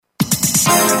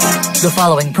The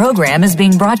following program is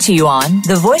being brought to you on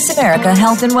the Voice America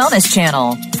Health and Wellness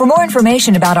Channel. For more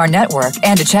information about our network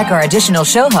and to check our additional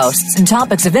show hosts and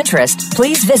topics of interest,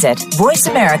 please visit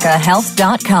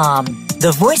voiceamericahealth.com.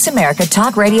 The Voice America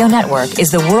Talk Radio Network is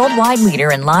the worldwide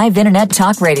leader in live Internet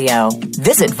talk radio.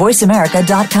 Visit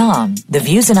voiceamerica.com. The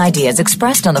views and ideas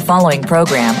expressed on the following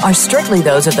program are strictly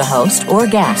those of the host or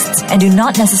guests and do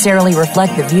not necessarily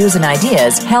reflect the views and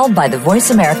ideas held by the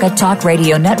Voice America Talk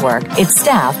Radio Network, its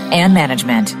staff, and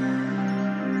management.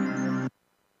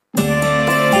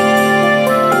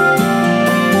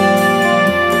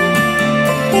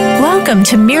 Welcome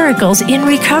to Miracles in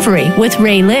Recovery with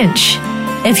Ray Lynch.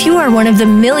 If you are one of the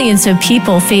millions of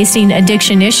people facing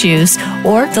addiction issues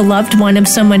or the loved one of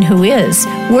someone who is,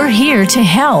 we're here to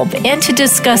help and to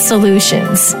discuss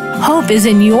solutions. Hope is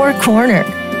in your corner.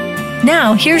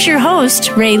 Now, here's your host,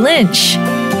 Ray Lynch.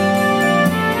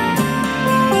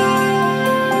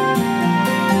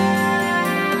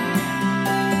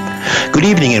 Good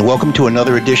evening and welcome to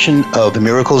another edition of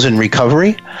Miracles in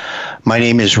Recovery. My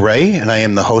name is Ray, and I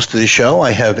am the host of the show.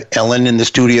 I have Ellen in the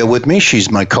studio with me.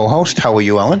 She's my co-host. How are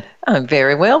you, Ellen? I'm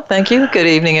very well, thank you. Good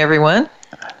evening, everyone.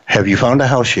 Have you found a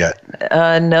house yet?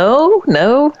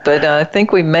 No, but I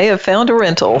think we may have found a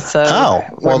rental, so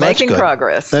we're making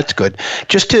progress. That's good.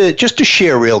 Just to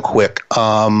share real quick,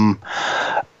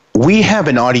 we have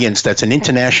an audience that's an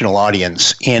international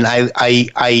audience, and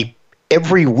I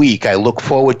every week I look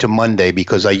forward to Monday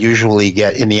because I usually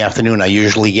get, in the afternoon,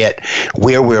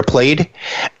 where we're played.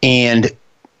 And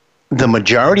the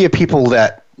majority of people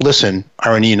that listen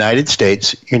are in the United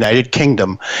States, United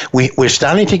Kingdom. We're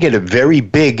starting to get a very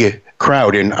big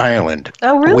crowd in Ireland.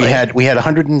 Oh, really? We had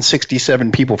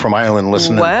 167 people from Ireland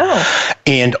listening. Wow.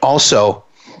 And also,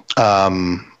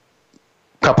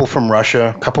 couple from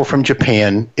Russia, couple from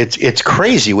Japan. It's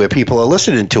crazy where people are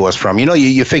listening to us from. You know,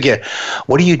 you figure,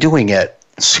 what are you doing at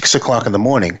 6 o'clock in the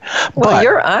morning? Well,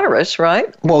 you're Irish,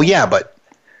 right? Well, yeah, but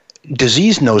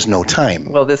disease knows no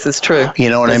time. Well, this is true. You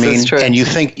know what I mean? And you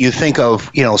think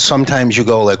of, sometimes you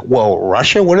go like, whoa,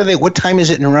 Russia? What time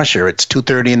is it in Russia? It's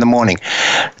 2:30 in the morning.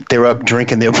 They're up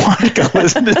drinking their vodka,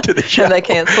 listening to the show. And they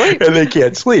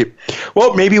can't sleep.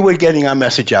 Well, maybe we're getting our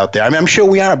message out there. I mean, I'm sure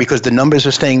we are because the numbers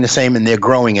are staying the same and they're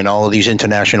growing in all of these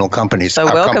international companies. So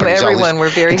welcome everyone. We're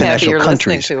very happy you're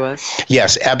listening to us.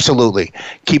 Yes, absolutely.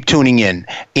 Keep tuning in.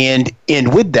 And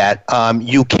with that,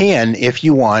 you can, if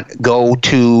you want, go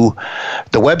to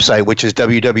the website, which is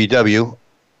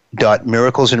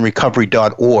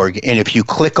www.miraclesinrecovery.org. And if you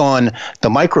click on the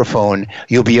microphone,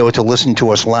 you'll be able to listen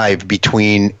to us live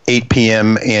between 8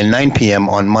 p.m. and 9 p.m.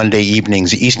 on Monday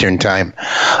evenings Eastern Time.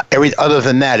 Other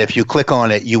than that, if you click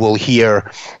on it, you will hear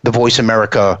the Voice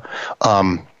America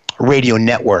radio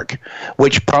network,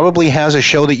 which probably has a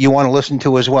show that you want to listen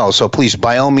to as well. So please,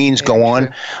 by all means, go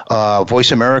on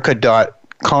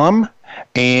voiceamerica.com,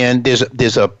 and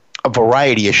there's a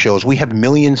variety of shows. We have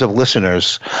millions of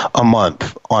listeners a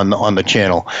month on the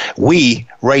channel. We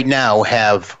right now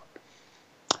have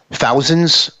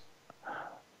thousands,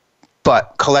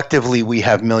 but collectively we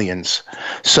have millions.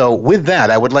 So with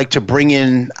that, I would like to bring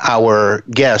in our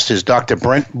guest, is Dr.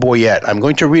 Brent Boyette. I'm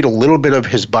going to read a little bit of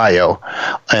his bio,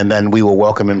 and then we will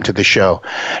welcome him to the show.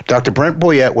 Dr. Brent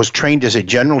Boyette was trained as a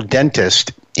general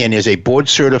dentist and is board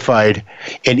certified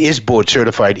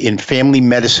in family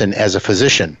medicine as a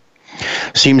physician.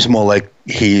 Seems more like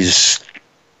he's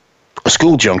a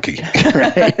school junkie.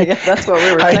 Right? Yeah, that's what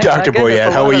we were saying. Hi, Dr.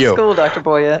 Boyette. How are you? School, Dr.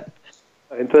 Boyette.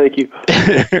 And thank you.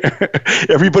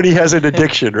 Everybody has an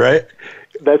addiction, right?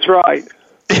 That's right.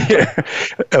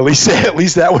 At least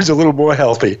that was a little more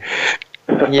healthy.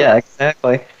 Yeah,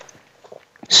 exactly.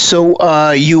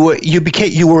 So you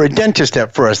were a dentist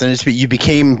at first, and you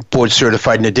became board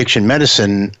certified in addiction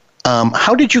medicine.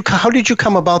 How did you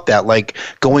come about that? Like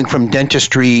going from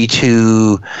dentistry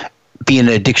to being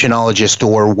an addictionologist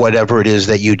or whatever it is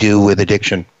that you do with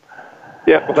addiction?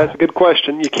 Yeah, well, that's a good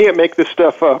question. You can't make this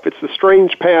stuff up. It's the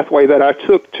strange pathway that I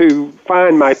took to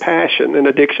find my passion in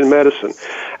addiction medicine.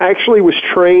 I actually was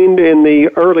trained in the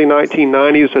early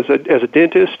 1990s as a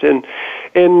dentist, and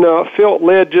felt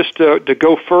led just to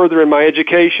go further in my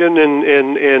education,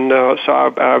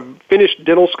 so I finished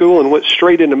dental school and went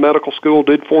straight into medical school,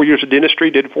 did 4 years of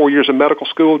dentistry, did 4 years of medical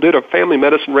school, did a family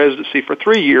medicine residency for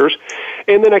 3 years,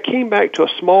 and then I came back to a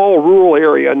small rural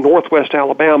area in northwest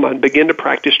Alabama and began to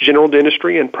practice general dentistry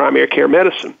and primary care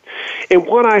medicine. And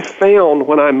what I found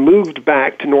when I moved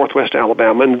back to northwest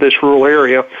Alabama in this rural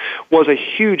area was a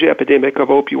huge epidemic of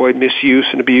opioid misuse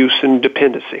and abuse and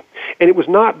dependency. And it was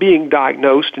not being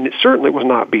diagnosed, and it certainly was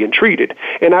not being treated.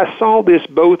 And I saw this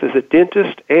both as a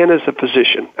dentist and as a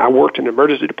physician. I worked in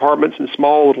emergency departments in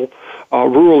small little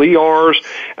rural ERs.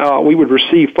 We would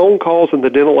receive phone calls in the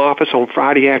dental office on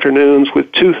Friday afternoons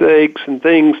with toothaches and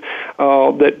things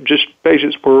that just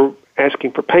patients were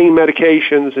asking for pain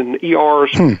medications, and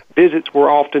ERs visits were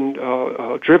often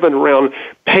driven around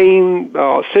pain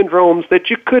syndromes that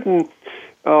you couldn't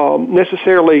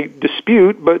necessarily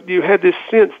dispute, but you had this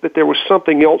sense that there was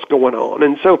something else going on.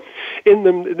 And so in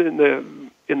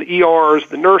the ERs,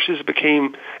 the nurses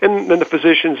became, and then the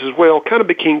physicians as well, kind of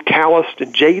became calloused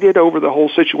and jaded over the whole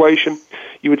situation.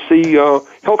 You would see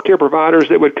healthcare providers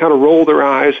that would kind of roll their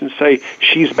eyes and say,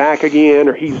 she's back again,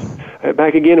 or he's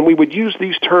back again. And we would use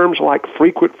these terms like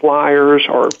frequent flyers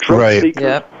or drug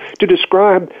seekers to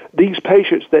describe these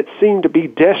patients that seem to be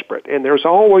desperate. And there's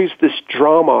always this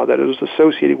drama that is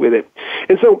associated with it.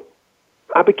 And so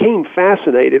I became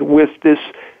fascinated with this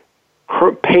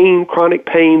chronic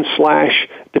pain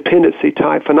 / dependency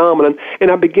type phenomenon, and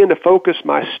I began to focus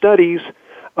my studies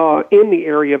in the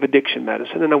area of addiction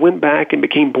medicine, and I went back and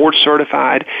became board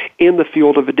certified in the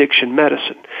field of addiction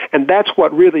medicine. And that's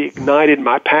what really ignited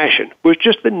my passion, was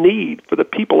just the need for the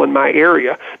people in my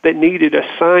area that needed a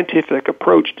scientific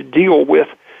approach to deal with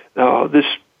this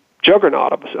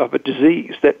juggernaut of a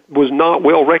disease that was not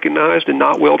well recognized and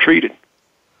not well treated.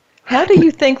 How do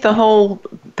you think the whole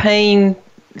pain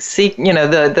the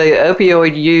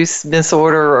opioid use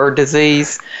disorder or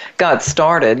disease got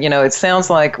started? It sounds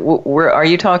like, are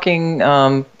you talking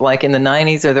like in the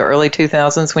 90s or the early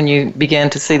 2000s when you began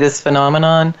to see this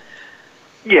phenomenon?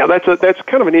 Yeah, that's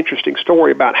kind of an interesting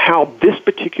story about how this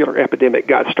particular epidemic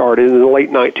got started in the late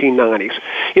 1990s.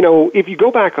 If you go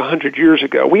back 100 years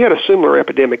ago, we had a similar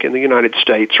epidemic in the United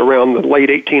States around the late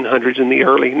 1800s and the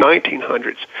early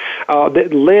 1900s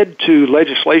that led to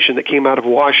legislation that came out of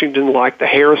Washington, like the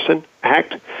Harrison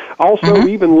Act. Also,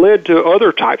 even led to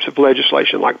other types of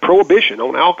legislation like prohibition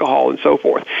on alcohol and so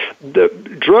forth. The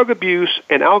drug abuse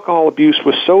and alcohol abuse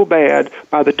was so bad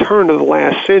by the turn of the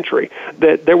last century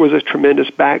that there was a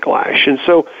tremendous backlash. And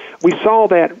so we saw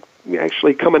that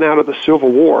actually coming out of the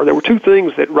Civil War. There were two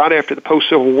things that right after the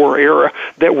post-Civil War era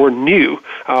that were new,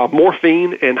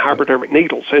 morphine and hypodermic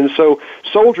needles. And so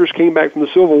soldiers came back from the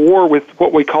Civil War with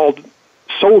what we called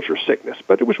soldier sickness,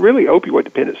 but it was really opioid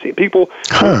dependency. People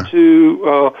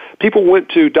went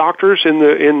to doctors in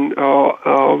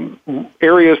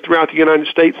areas throughout the United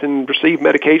States and received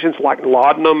medications like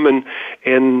laudanum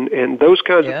and those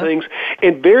kinds of things.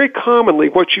 And very commonly,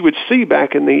 what you would see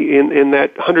back in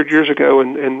that 100 years ago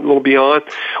and a little beyond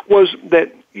was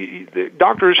that the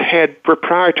doctors had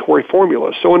proprietary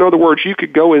formulas. So in other words, you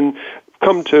could go and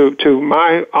come to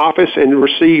my office and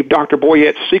receive Dr.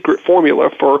 Boyette's secret formula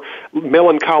for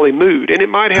melancholy mood. And it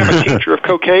might have a tincture of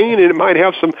cocaine, and it might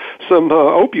have some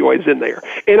opioids in there.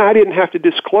 And I didn't have to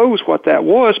disclose what that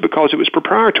was because it was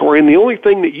proprietary. And the only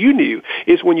thing that you knew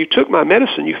is when you took my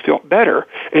medicine, you felt better.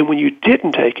 And when you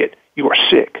didn't take it, you are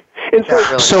sick. And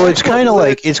so it's kind of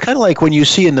like when you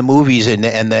see in the movies and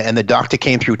the doctor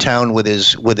came through town with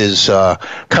his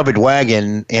covered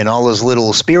wagon and all his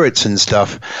little spirits and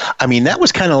stuff. I mean, that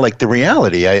was kind of like the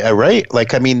reality, right?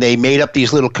 Like, I mean, they made up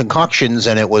these little concoctions,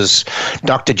 and it was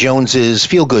Dr. Jones's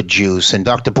feel-good juice and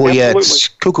Dr. Boyette's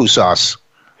cuckoo sauce.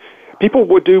 People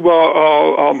would do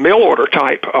mail order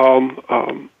type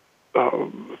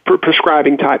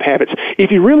prescribing type habits.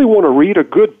 If you really want to read a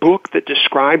good book that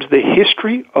describes the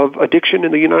history of addiction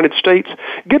in the United States,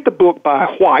 get the book by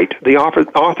White. The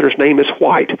author's name is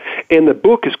White, and the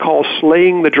book is called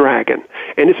Slaying the Dragon.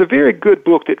 And it's a very good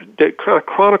book that kind of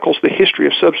chronicles the history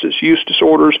of substance use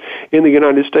disorders in the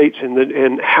United States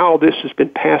and how this has been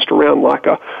passed around like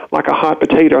a hot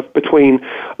potato between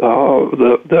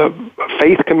the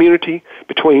faith community,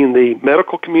 between the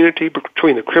medical community,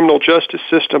 between the criminal justice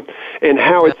system, and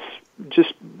how it's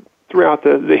just throughout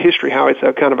the history, how it's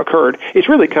kind of occurred. It's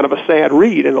really kind of a sad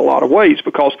read in a lot of ways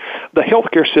because the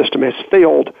healthcare system has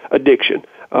failed addiction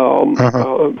in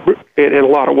a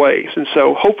lot of ways. And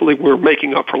so hopefully we're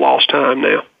making up for lost time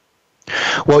now.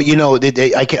 Well,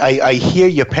 I hear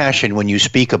your passion when you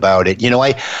speak about it.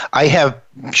 I have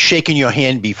shaken your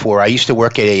hand before. I used to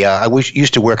work at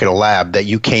a lab that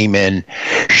you came in,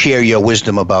 share your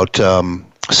wisdom about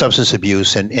substance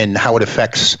abuse and how it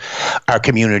affects our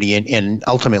community and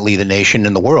ultimately the nation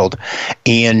and the world.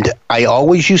 And I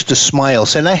always used to smile.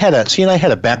 And I had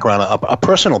a background, a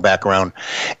personal background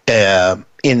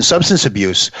in substance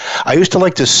abuse, I used to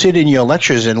like to sit in your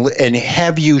lectures and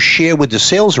have you share with the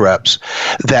sales reps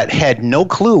that had no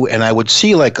clue, and I would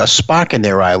see like a spark in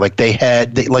their eye, like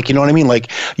like, you know what I mean?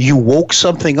 Like you woke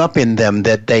something up in them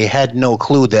that they had no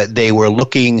clue, that they were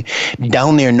looking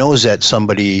down their nose at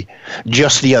somebody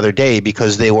just the other day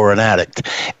because they were an addict.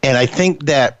 And I think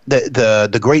that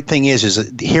the great thing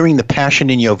is hearing the passion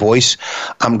in your voice.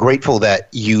 I'm grateful that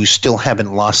you still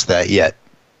haven't lost that yet.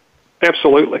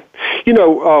 Absolutely. You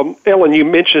know, Ellen, you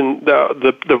mentioned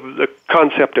the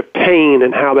concept of pain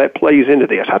and how that plays into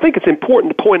this. I think it's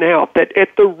important to point out that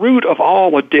at the root of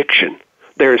all addiction,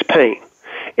 there is pain.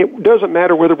 It doesn't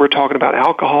matter whether we're talking about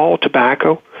alcohol,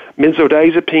 tobacco,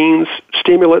 benzodiazepines,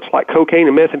 stimulants like cocaine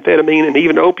and methamphetamine, and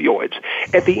even opioids.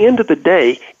 At the end of the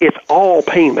day, it's all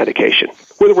pain medication.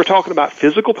 Whether we're talking about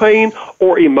physical pain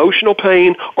or emotional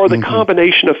pain or the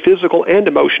combination of physical and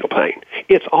emotional pain,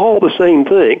 it's all the same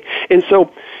thing. And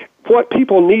so what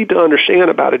people need to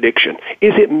understand about addiction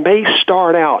is it may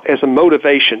start out as a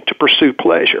motivation to pursue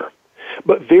pleasure,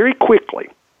 but very quickly,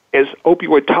 as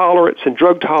opioid tolerance and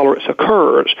drug tolerance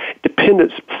occurs,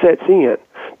 dependence sets in,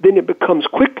 then it becomes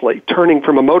quickly turning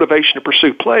from a motivation to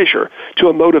pursue pleasure to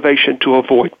a motivation to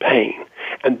avoid pain.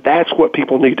 And that's what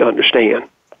people need to understand.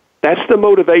 That's the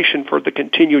motivation for the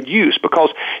continued use, because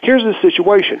here's the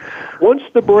situation. Once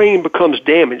the brain becomes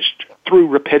damaged through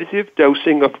repetitive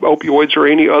dosing of opioids or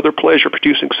any other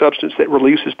pleasure-producing substance that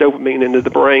releases dopamine into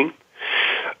the brain,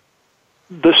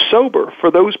 the sober for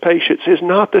those patients is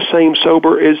not the same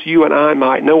sober as you and I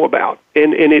might know about.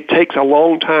 And it takes a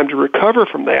long time to recover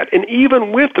from that. And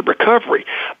even with the recovery,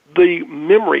 the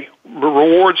memory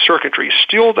reward circuitry is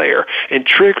still there, and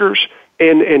triggers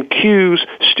and cues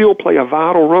still play a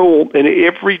vital role, and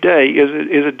every day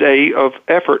is a day of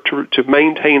effort to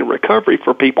maintain a recovery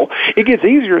for people. It gets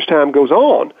easier as time goes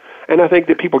on, and I think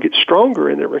that people get stronger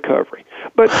in their recovery.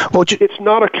 But it's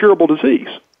not a curable disease.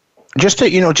 Just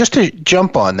to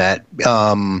jump on that,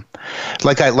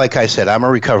 like I said, I'm a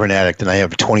recovering addict and I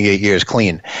have 28 years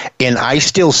clean. And I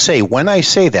still say, when I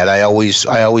say that, I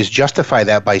always justify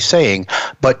that by saying,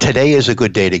 but today is a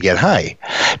good day to get high.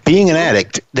 Being an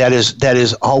addict, that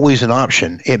is always an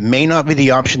option. It may not be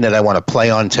the option that I want to play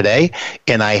on today,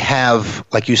 and I have,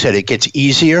 like you said, it gets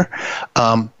easier.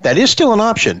 That is still an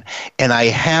option. And I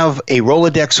have a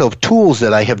Rolodex of tools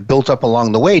that I have built up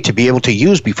along the way to be able to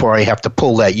use before I have to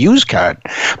pull that use card.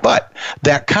 But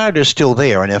that card is still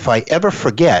there, and if I ever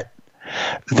forget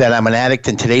that I'm an addict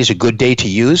and today's a good day to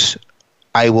use,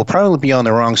 I will probably be on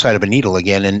the wrong side of a needle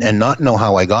again and not know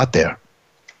how I got there.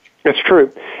 That's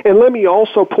true. And let me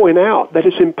also point out that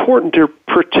it's important to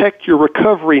protect your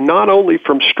recovery not only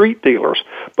from street dealers,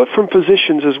 but from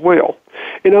physicians as well.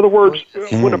 In other words,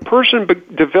 when a person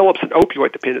develops an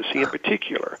opioid dependency in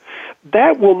particular,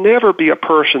 that will never be a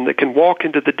person that can walk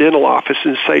into the dental office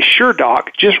and say, sure,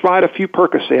 doc, just write a few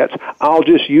Percocets. I'll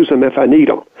just use them if I need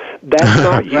them. That's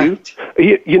not you.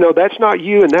 You know, that's not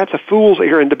you, and that's a fool's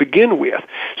errand to begin with.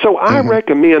 So I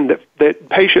recommend that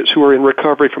patients who are in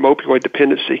recovery from opioid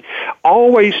dependency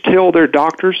always tell their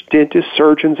doctors, dentists,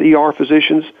 surgeons, ER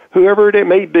physicians, whoever it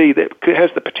may be that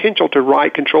has the potential to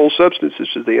write controlled substances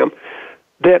to them,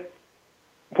 that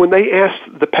when they ask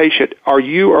the patient, are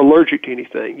you allergic to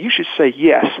anything, you should say,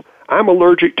 yes, I'm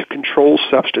allergic to controlled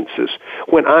substances.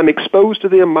 When I'm exposed to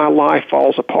them, my life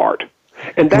falls apart.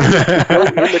 And that's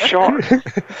in the chart.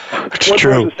 It's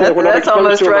true. That's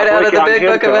almost right out of the big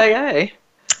book of AA.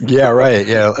 Yeah, right.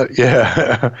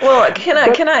 Yeah. Well, can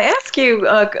I ask you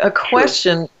a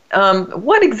question? Sure.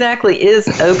 What exactly is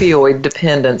opioid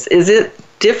dependence? Is it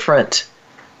different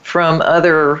from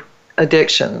other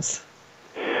addictions?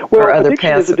 Well, or other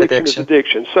paths of addiction is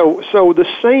addiction. So the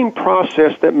same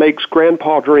process that makes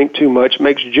Grandpa drink too much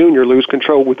makes Junior lose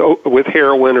control with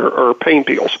heroin or pain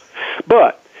pills.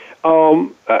 But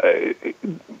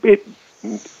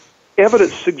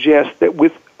evidence suggests that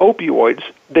with opioids,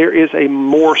 there is a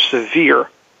more severe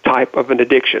type of an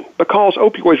addiction because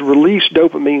opioids release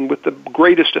dopamine with the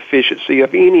greatest efficiency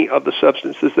of any of the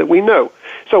substances that we know.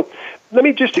 So let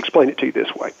me just explain it to you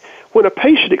this way. When a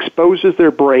patient exposes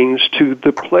their brains to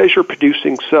the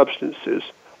pleasure-producing substances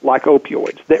like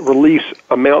opioids that release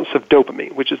amounts of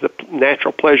dopamine, which is the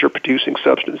natural pleasure-producing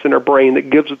substance in our brain that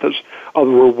gives us a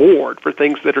reward for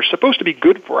things that are supposed to be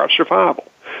good for our survival.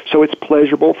 So it's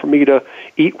pleasurable for me to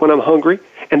eat when I'm hungry,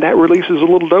 and that releases a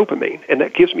little dopamine, and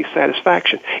that gives me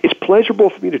satisfaction. It's pleasurable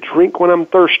for me to drink when I'm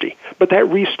thirsty, but that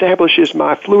reestablishes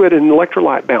my fluid and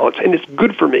electrolyte balance, and it's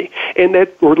good for me, and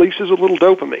that releases a little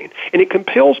dopamine. And it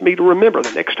compels me to remember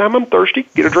the next time I'm thirsty,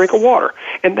 get a drink of water.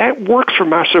 And that works for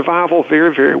my survival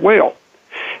very, very well.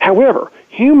 However,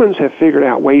 humans have figured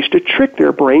out ways to trick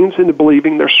their brains into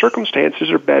believing their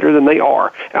circumstances are better than they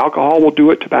are. Alcohol will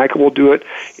do it, tobacco will do it,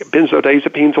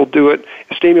 benzodiazepines will do it,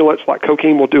 stimulants like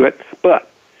cocaine will do it, but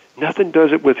nothing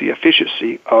does it with the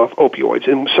efficiency of opioids.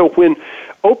 And so when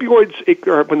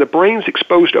the brain's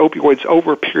exposed to opioids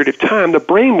over a period of time, the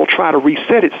brain will try to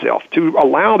reset itself to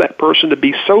allow that person to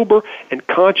be sober and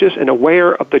conscious and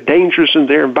aware of the dangers in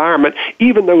their environment,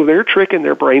 even though they're tricking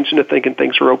their brains into thinking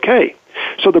things are okay.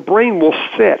 So the brain will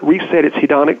reset its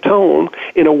hedonic tone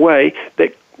in a way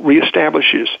that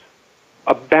reestablishes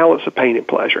a balance of pain and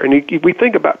pleasure. And we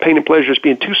think about pain and pleasure as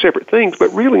being two separate things,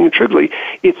 but really and truly,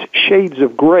 it's shades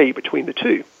of gray between the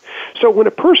two. So when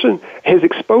a person has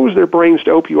exposed their brains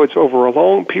to opioids over a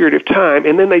long period of time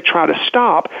and then they try to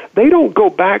stop, they don't go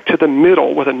back to the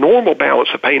middle with a normal balance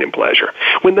of pain and pleasure.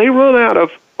 When they run out of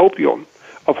opium,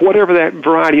 of whatever that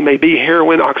variety may be,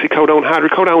 heroin, oxycodone,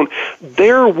 hydrocodone,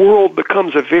 their world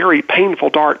becomes a very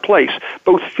painful, dark place,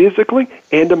 both physically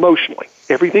and emotionally.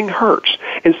 Everything hurts.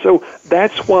 And so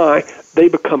that's why they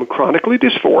become chronically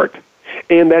dysphoric,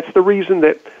 and that's the reason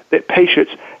that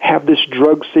patients have this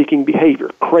drug-seeking behavior.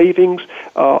 Cravings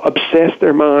obsess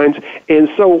their minds, and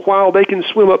so while they can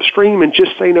swim upstream and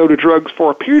just say no to drugs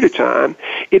for a period of time,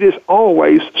 it is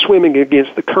always swimming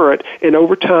against the current, and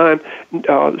over time,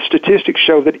 statistics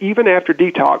show that even after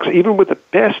detox, even with the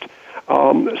best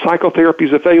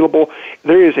psychotherapies available,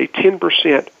 there is a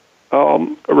 10%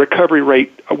 recovery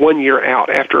rate 1 year out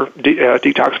after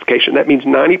detoxification. That means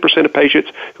 90% of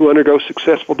patients who undergo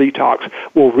successful detox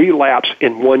will relapse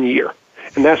in 1 year.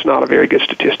 And that's not a very good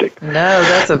statistic. No,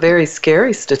 that's a very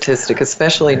scary statistic,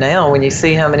 especially now when you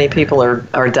see how many people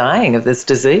are dying of this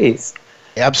disease.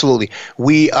 Absolutely.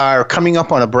 We are coming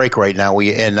up on a break right now.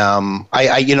 The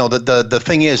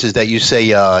thing is that you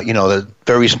say, the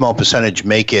very small percentage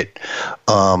make it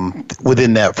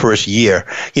within that first year.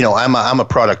 I'm a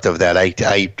product of that.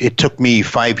 It took me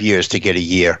 5 years to get a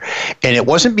year, and it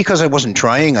wasn't because I wasn't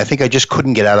trying. I think I just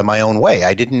couldn't get out of my own way.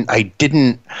 I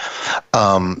didn't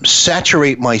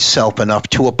saturate myself enough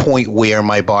to a point where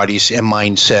my body and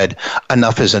mind said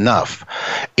enough is enough.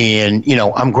 And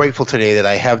I'm grateful today that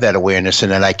I have that awareness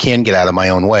and that I can get out of my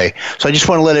own way. So I just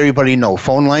want to let everybody know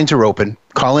phone lines are open.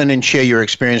 Call in and share your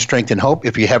experience, strength, and hope.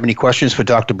 If you have any questions for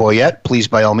Dr. Boyette, please,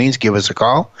 by all means, give us a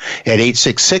call at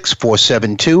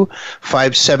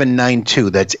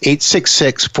 866-472-5792. That's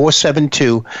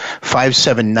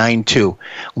 866-472-5792.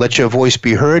 Let your voice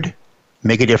be heard.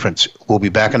 Make a difference. We'll be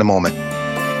back in a moment.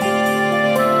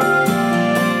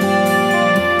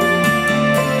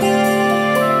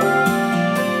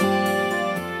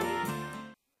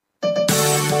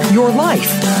 Your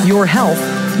life, your health,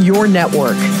 your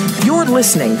network. You're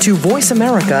listening to Voice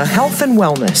America Health and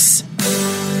Wellness.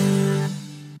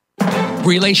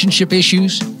 Relationship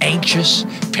issues? Anxious?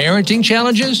 Parenting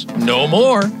challenges? No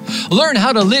more. Learn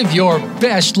how to live your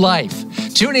best life.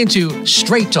 Tune into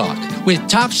Straight Talk with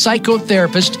top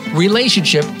psychotherapist,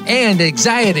 relationship, and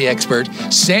anxiety expert,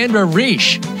 Sandra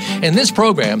Reich. In this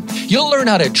program, you'll learn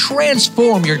how to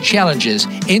transform your challenges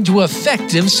into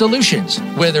effective solutions,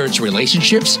 whether it's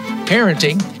relationships,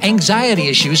 parenting, anxiety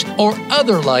issues, or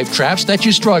other life traps that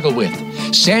you struggle with.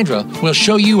 Sandra will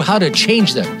show you how to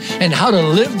change them and how to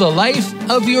live the life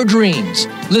of your dreams.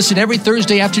 Listen every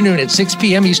Thursday afternoon at 6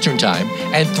 p.m. Eastern Time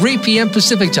and 3 p.m.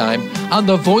 Pacific Time on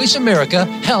the Voice America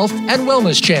Health and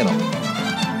Wellness Channel.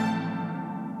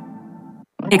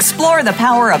 Explore the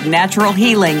power of natural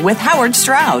healing with Howard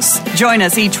Strauss. Join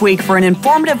us each week for an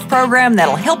informative program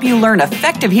that'll help you learn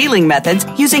effective healing methods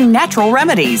using natural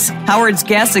remedies. Howard's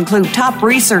guests include top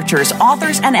researchers,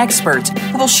 authors, and experts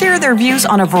who will share their views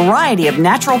on a variety of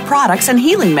natural products and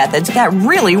healing methods that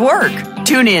really work.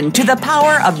 Tune in to The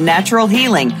Power of Natural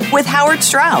Healing with Howard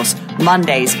Strauss,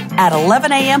 Mondays at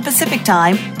 11 a.m. Pacific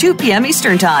Time, 2 p.m.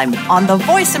 Eastern Time on the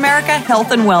Voice America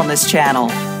Health and Wellness Channel.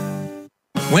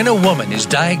 When a woman is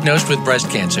diagnosed with breast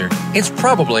cancer, it's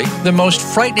probably the most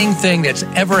frightening thing that's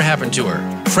ever happened to her.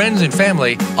 Friends and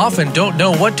family often don't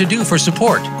know what to do for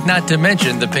support, not to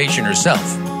mention the patient herself.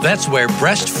 That's where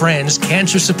Breast Friends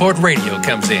Cancer Support Radio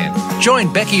comes in.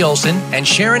 Join Becky Olson and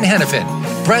Sharon Hennepin,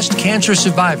 breast cancer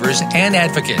survivors and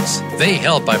advocates. They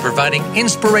help by providing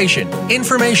inspiration,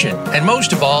 information, and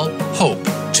most of all, hope.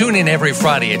 Tune in every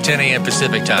Friday at 10 a.m.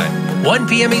 Pacific Time, 1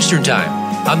 p.m. Eastern Time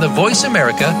on the Voice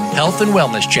America Health and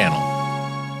Wellness Channel.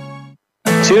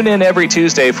 Tune in every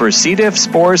Tuesday for C. diff,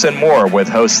 spores, and more with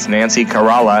hosts Nancy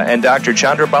Kerala and Dr.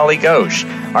 Chandrabali Ghosh.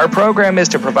 Our program is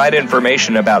to provide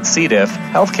information about C. diff,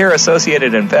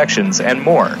 healthcare-associated infections, and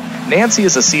more. Nancy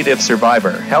is a C. diff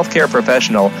survivor, healthcare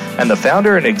professional, and the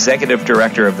founder and executive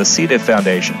director of the C. diff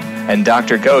Foundation. And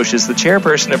Dr. Ghosh is the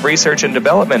chairperson of research and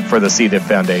development for the C. diff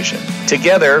Foundation.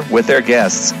 Together, with their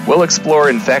guests, we'll explore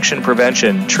infection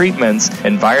prevention, treatments,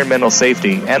 environmental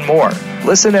safety, and more.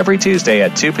 Listen every Tuesday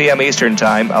at 2 p.m. Eastern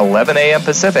Time, 11 a.m.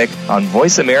 Pacific on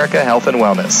Voice America Health and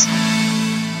Wellness.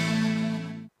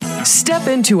 Step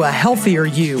into a healthier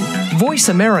you. Voice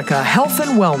America Health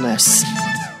and Wellness.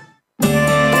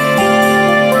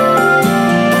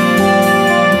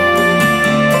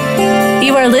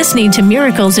 You are listening to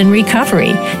Miracles in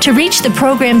Recovery. To reach the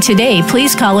program today,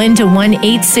 please call in to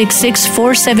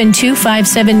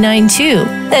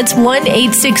 1-866-472-5792. That's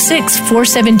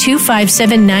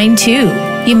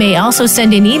 1-866-472-5792. You may also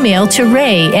send an email to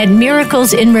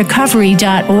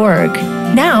ray@miraclesinrecovery.org.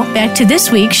 Now, back to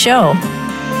this week's show.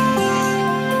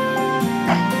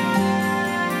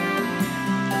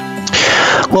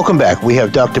 Welcome back. We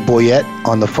have Dr. Boyette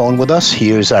on the phone with us.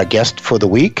 He is our guest for the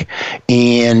week.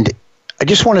 And I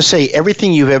just want to say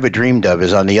everything you've ever dreamed of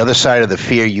is on the other side of the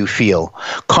fear you feel.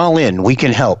 Call in. We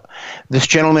can help. This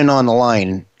gentleman on the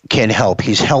line can help.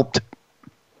 He's helped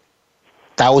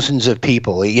thousands of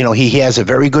people. You know, he has a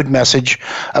very good message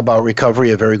about recovery,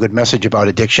 a very good message about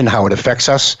addiction, how it affects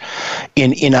us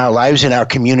in our lives, in our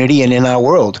community, and in our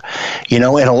world. You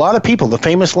know, and a lot of people, the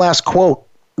famous last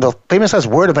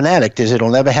word of an addict is, "It'll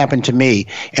never happen to me,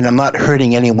 and I'm not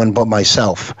hurting anyone but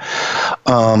myself."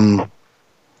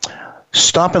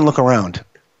 Stop and look around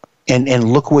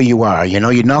and look where you are. You know,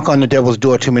 you knock on the devil's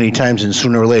door too many times, and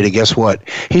sooner or later, guess what?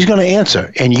 He's going to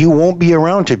answer, and you won't be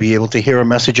around to be able to hear a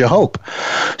message of hope.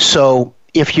 So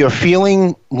if you're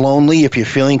feeling lonely, if you're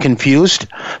feeling confused,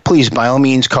 please, by all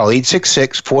means, call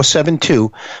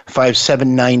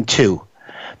 866-472-5792.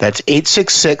 That's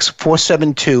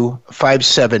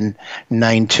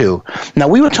 866-472-5792. Now,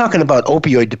 we were talking about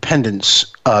opioid dependence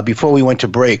before we went to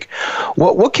break.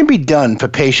 What can be done for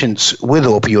patients with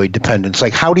opioid dependence?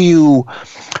 Like, how do you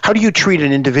treat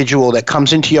an individual that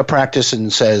comes into your practice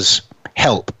and says,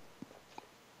 "Help"?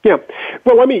 Yeah.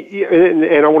 Well, let me,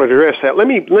 and I want to address that. Let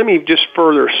me just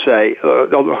further say a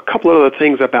couple of other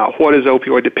things about what is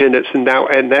opioid dependence, and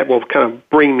that will kind of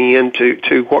bring me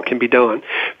into what can be done.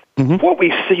 Mm-hmm. What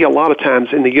we see a lot of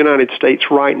times in the United States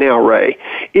right now, Ray,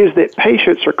 is that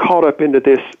patients are caught up into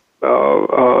this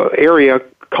area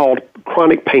called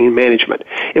chronic pain management.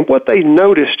 And what they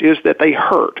noticed is that they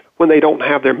hurt when they don't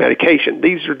have their medication.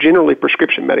 These are generally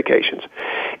prescription medications.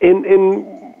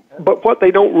 But what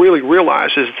they don't really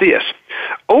realize is this: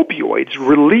 opioids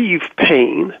relieve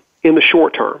pain in the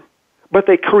short term, but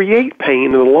they create pain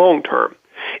in the long term.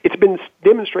 It's been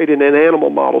demonstrated in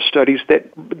animal model studies that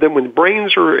when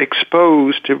brains are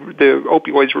exposed to the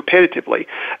opioids repetitively,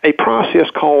 a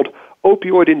process called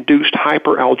opioid-induced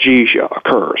hyperalgesia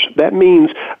occurs. That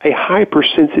means a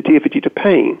hypersensitivity to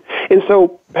pain. And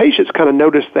so patients kind of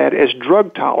notice that as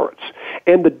drug tolerance,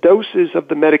 and the doses of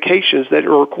the medications that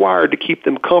are required to keep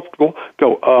them comfortable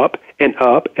go up and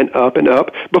up and up and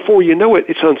up. Before you know it,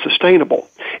 it's unsustainable.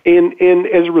 And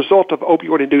as a result of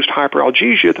opioid-induced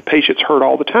hyperalgesia, the patients hurt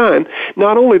all the time.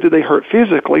 Not only do they hurt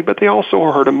physically, but they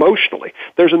also hurt emotionally.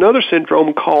 There's another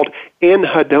syndrome called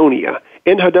anhedonia.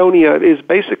 Anhedonia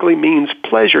basically means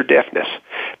pleasure deafness.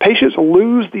 Patients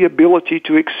lose the ability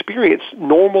to experience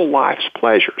normal life's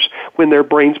pleasures when their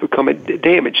brains become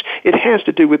damaged. It has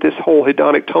to do with this whole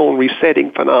hedonic tone resetting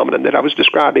phenomenon that I was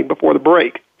describing before the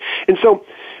break. And so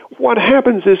what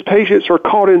happens is patients are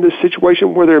caught in this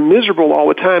situation where they're miserable all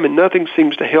the time and nothing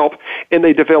seems to help, and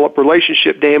they develop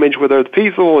relationship damage with other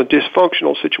people and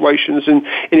dysfunctional situations, and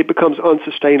it becomes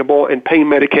unsustainable, and pain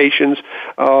medications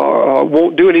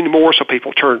won't do it anymore, so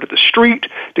people turn to the street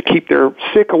to keep their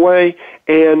sick away,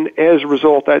 and as a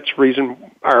result, that's the reason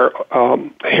our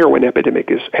heroin epidemic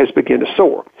has begun to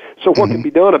soar. So what can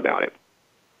be done about it?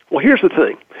 Well, here's the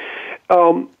thing.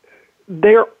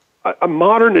 A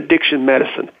modern addiction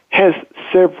medicine has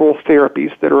several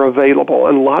therapies that are available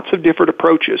and lots of different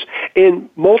approaches. And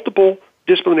multiple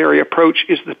disciplinary approach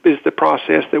is the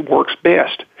process that works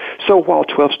best. So while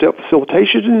 12-step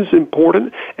facilitation is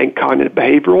important, and cognitive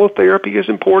behavioral therapy is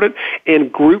important,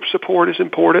 and group support is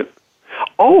important,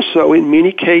 also, in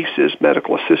many cases,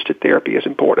 medical-assisted therapy is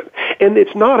important. And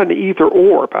it's not an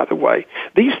either-or, by the way.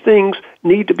 These things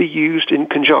need to be used in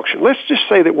conjunction. Let's just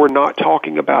say that we're not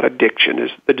talking about addiction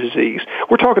as the disease.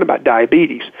 We're talking about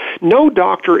diabetes. No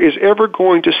doctor is ever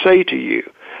going to say to you,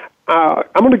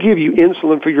 I'm going to give you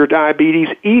insulin for your diabetes.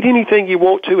 Eat anything you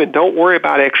want to and don't worry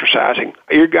about exercising.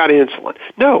 You've got insulin.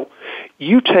 No,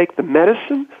 you take the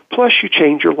medicine plus you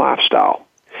change your lifestyle.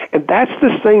 And that's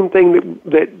the same thing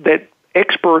that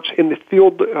experts in the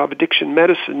field of addiction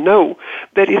medicine know,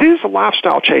 that it is a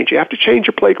lifestyle change. You have to change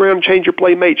your playground, change your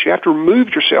playmates. You have to remove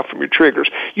yourself from your triggers.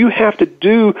 You have to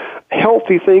do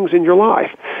healthy things in your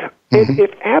life.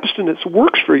 If abstinence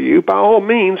works for you, by all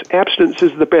means, abstinence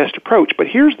is the best approach. But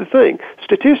here's the thing.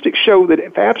 Statistics show that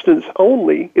if abstinence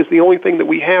only is the only thing that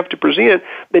we have to present,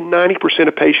 then 90%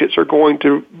 of patients are going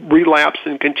to relapse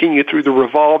and continue through the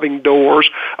revolving doors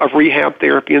of rehab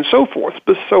therapy and so forth.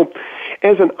 So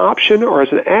as an option or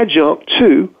as an adjunct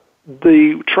to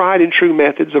the tried and true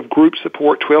methods of group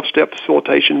support, 12-step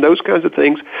facilitation, those kinds of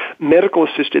things,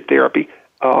 medical-assisted therapy,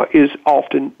 is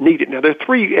often needed. Now, there are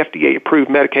 3 FDA-approved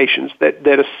medications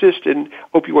that assist in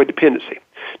opioid dependency.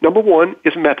 Number 1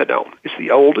 is methadone. It's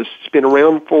the oldest. It's been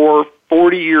around for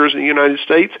 40 years in the United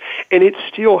States, and it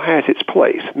still has its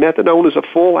place. Methadone is a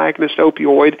full agonist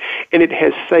opioid, and it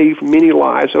has saved many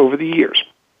lives over the years.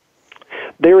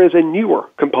 There is a newer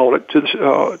component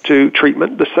to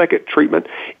treatment. The second treatment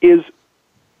is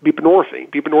buprenorphine.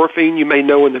 Buprenorphine, you may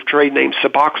know in the trade name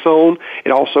Suboxone.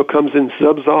 It also comes in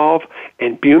Zubsolv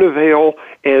and Bunavail,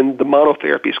 and the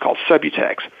monotherapy is called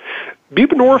Subutex.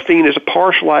 Buprenorphine is a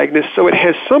partial agonist, so it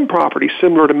has some properties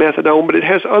similar to methadone, but it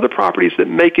has other properties that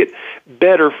make it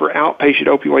better for outpatient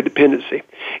opioid dependency.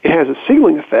 It has a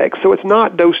ceiling effect, so it's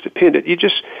not dose dependent. You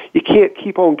can't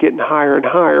keep on getting higher and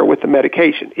higher with the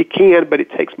medication. It can, but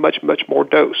it takes much, much more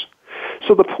dose.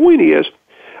 So the point is,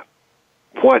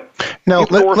 Now,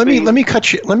 let me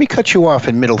cut you off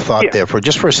in middle thought there for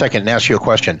a second and ask you a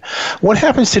question. What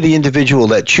happens to the individual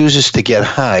that chooses to get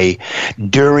high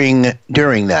during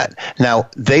that? Now,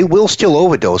 they will still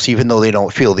overdose even though they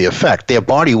don't feel the effect. Their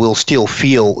body will still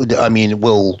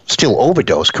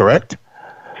overdose, correct?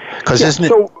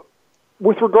 So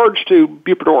with regards to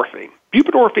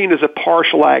buprenorphine is a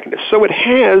partial agonist, so it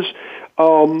has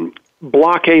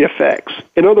blockade effects.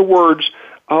 In other words,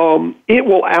 it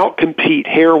will outcompete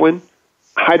heroin,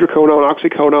 hydrocodone,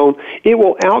 oxycodone. It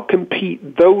will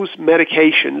outcompete those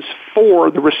medications for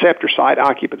the receptor site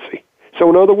occupancy. So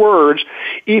in other words,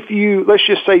 let's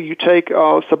just say you take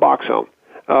Suboxone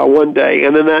one day,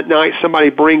 and then that night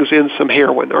somebody brings in some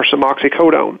heroin or some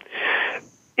oxycodone,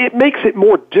 it makes it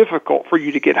more difficult for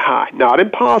you to get high. Not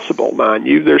impossible, mind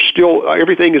you. There's still,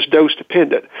 everything is dose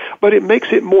dependent, but it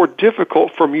makes it more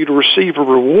difficult for you to receive a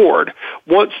reward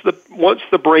once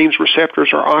the brain's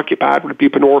receptors are occupied with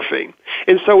buprenorphine.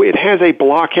 And so it has a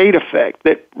blockade effect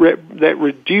that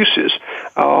reduces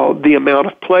the amount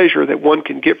of pleasure that one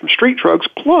can get from street drugs,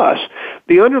 plus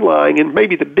the underlying and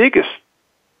maybe the biggest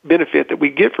benefit that we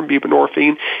get from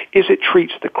buprenorphine is it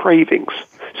treats the cravings.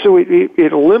 So it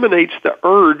eliminates the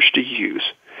urge to use.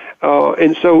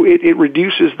 And so it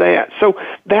reduces that. So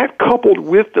that, coupled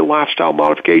with the lifestyle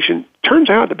modification,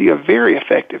 turns out to be a very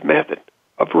effective method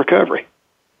of recovery.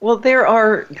 Well, there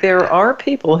are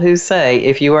people who say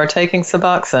if you are taking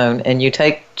Suboxone and you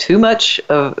take too much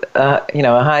of a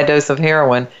high dose of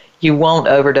heroin, you won't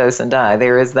overdose and die.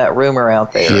 There is that rumor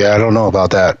out there. Yeah, I don't know about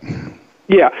that.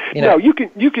 Yeah, no, you can.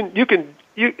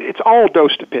 It's all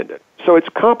dose dependent. So it's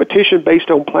competition based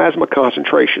on plasma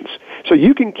concentrations. So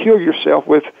you can kill yourself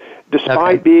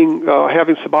despite having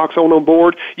Suboxone on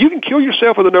board. You can kill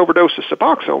yourself with an overdose of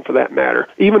Suboxone, for that matter,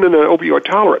 even in an opioid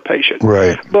tolerant patient.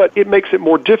 Right. But it makes it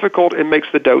more difficult and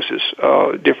makes the doses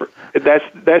different.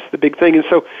 That's the big thing. And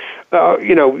so,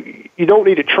 you don't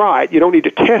need to try it. You don't need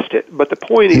to test it. But the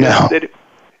point is that,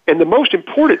 and the most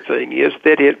important thing is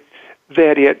that it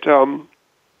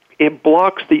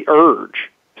blocks the urge.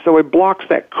 So it blocks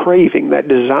that craving, that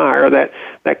desire,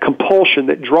 that compulsion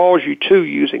that draws you to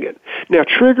using it. Now,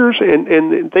 triggers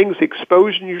and things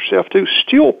exposing yourself to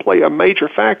still play a major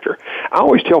factor. I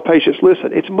always tell patients,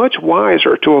 listen, it's much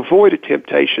wiser to avoid a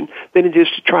temptation than it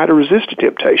is to try to resist a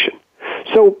temptation.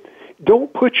 So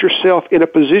don't put yourself in a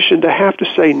position to have to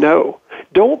say no.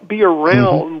 Don't be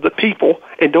around the people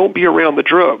and don't be around the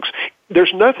drugs.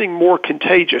 There's nothing more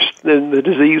contagious than the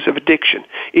disease of addiction.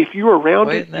 If you're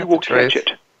around it, you will catch it.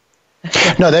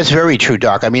 No, that's very true,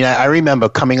 Doc. I mean, I remember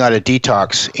coming out of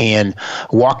detox and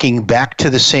walking back to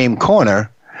the same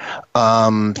corner,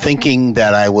 thinking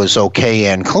that I was okay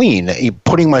and clean,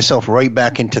 putting myself right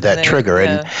back into that trigger.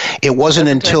 And it wasn't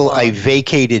until I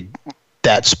vacated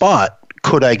that spot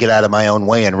could I get out of my own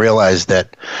way and realize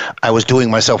that I was doing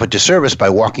myself a disservice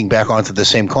by walking back onto the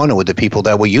same corner with the people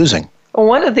that were using. Well,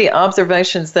 one of the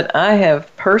observations that I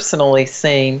have personally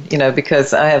seen,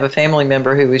 because I have a family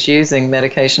member who was using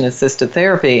medication-assisted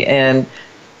therapy, and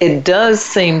it does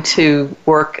seem to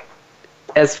work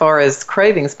as far as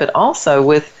cravings, but also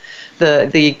with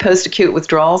the post-acute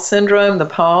withdrawal syndrome, the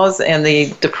pause, and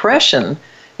the depression,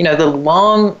 the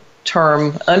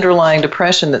long-term underlying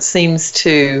depression that seems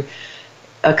to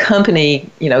accompany,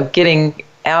 getting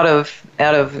out of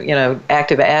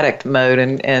active addict mode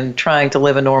and trying to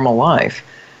live a normal life.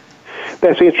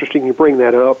 That's interesting you bring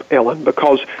that up, Ellen,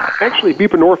 because actually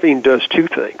buprenorphine does two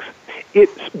things. It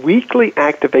weakly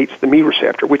activates the me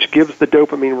receptor, which gives the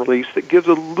dopamine release that gives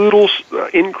a little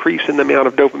increase in the amount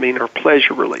of dopamine or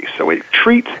pleasure release. So it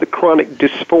treats the chronic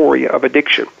dysphoria of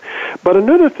addiction. But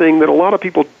another thing that a lot of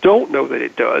people don't know that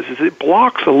it does is it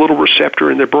blocks a little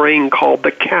receptor in the brain called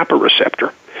the kappa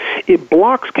receptor. It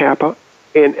blocks kappa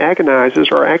and agonizes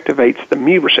or activates the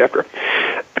me receptor.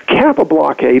 The kappa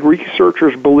blockade,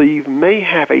 researchers believe, may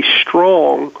have a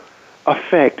strong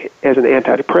effect as an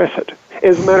antidepressant.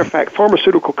 As a matter of fact,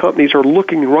 pharmaceutical companies are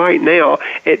looking right now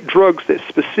at drugs that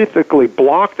specifically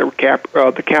block the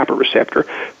kappa receptor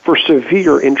for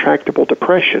severe intractable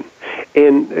depression.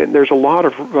 And there's a lot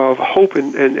of hope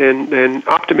and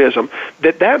optimism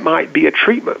that might be a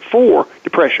treatment for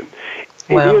depression.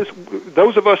 Well,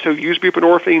 those of us who use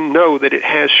buprenorphine know that it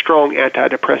has strong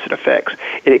antidepressant effects.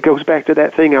 And it goes back to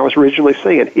that thing I was originally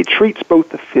saying. It treats both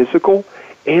the physical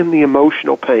and the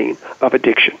emotional pain of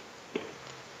addiction.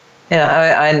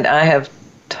 Yeah, I have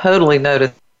totally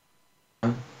noticed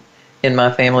in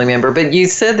my family member. But you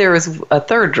said there was a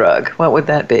third drug. What would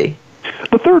that be?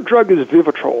 The third drug is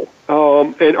Vivitrol, or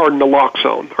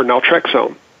naloxone, or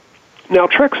naltrexone.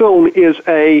 Naltrexone is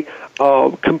a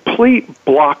complete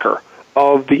blocker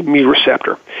of the me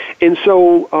receptor. And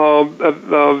so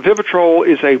Vivitrol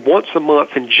is a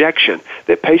once-a-month injection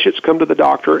that patients come to the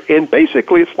doctor, and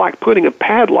basically it's like putting a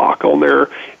padlock on their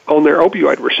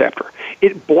opioid receptor.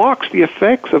 It blocks the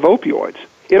effects of opioids.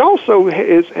 It also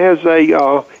has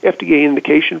a FDA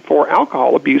indication for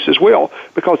alcohol abuse as well,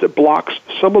 because it blocks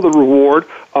some of the reward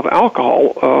of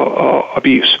alcohol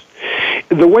abuse.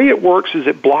 The way it works is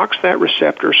it blocks that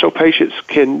receptor so patients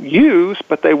can use,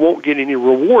 but they won't get any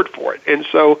reward for it. And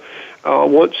so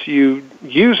once you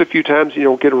use a few times, you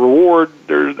don't get a reward,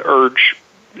 the urge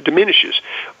diminishes.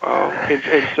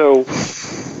 And so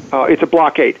it's a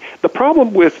blockade. The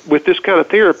problem with this kind of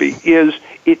therapy is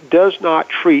it does not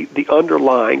treat the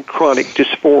underlying chronic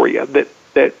dysphoria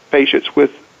that patients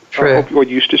with opioid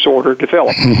use disorder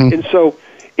develop. Mm-hmm. And so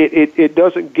it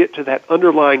doesn't get to that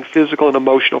underlying physical and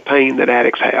emotional pain that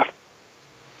addicts have.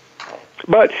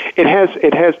 But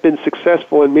it has been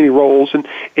successful in many roles, and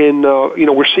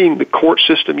we're seeing the court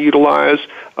system utilize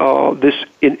this.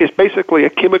 It's basically a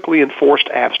chemically enforced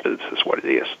abstinence, is what it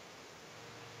is.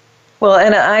 Well,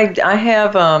 and I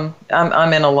have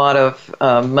I'm in a lot of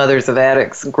Mothers of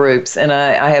Addicts groups, and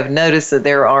I have noticed that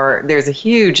there's a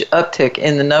huge uptick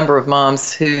in the number of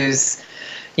moms whose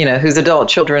adult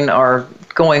children are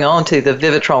going on to the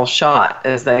Vivitrol shot,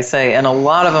 as they say, and a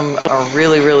lot of them are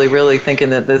really, really, really thinking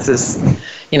that this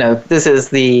is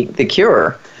the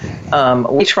cure.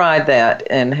 We tried that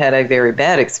and had a very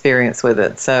bad experience with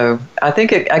it. So I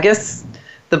guess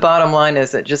the bottom line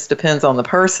is it just depends on the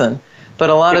person. But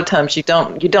a lot of times you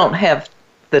don't have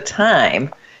the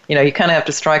time. You kind of have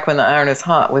to strike when the iron is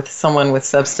hot with someone with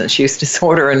substance use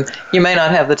disorder, and you may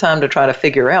not have the time to try to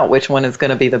figure out which one is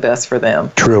going to be the best for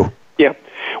them. True. Yeah.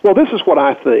 Well, this is what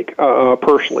I think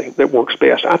personally that works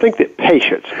best. I think that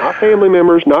patients, not family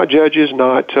members, not judges,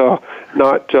 not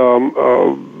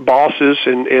bosses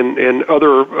and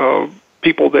other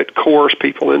people that coerce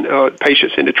people and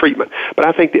patients into treatment. But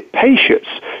I think that patients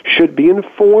should be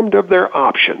informed of their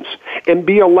options and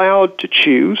be allowed to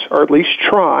choose, or at least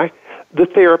try, the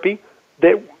therapy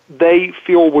that they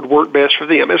feel would work best for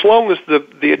them, as long as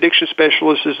the addiction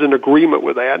specialist is in agreement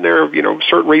with that. And there are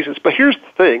certain reasons. But here's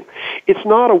the thing. It's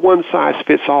not a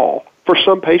one-size-fits-all. For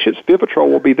some patients, Vivitrol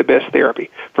will be the best therapy.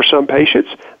 For some patients,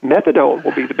 methadone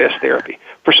will be the best therapy.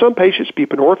 For some patients,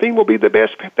 buprenorphine will be the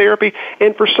best therapy.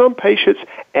 And for some patients,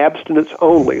 abstinence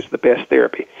only is the best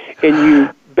therapy. And you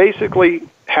basically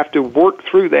have to work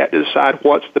through that to decide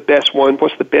what's the best one,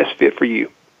 what's the best fit for you.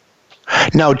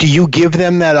 Now, do you give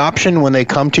them that option when they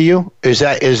come to you? Is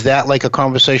that like a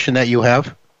conversation that you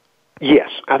have?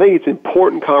 Yes, I think it's an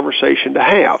important conversation to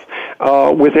have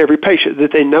with every patient,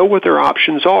 that they know what their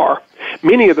options are.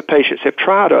 Many of the patients have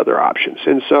tried other options,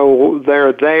 and so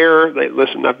they're there. They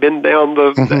listen. I've been down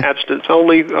the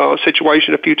abstinence-only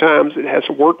situation a few times. It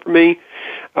hasn't worked for me.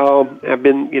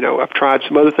 I've tried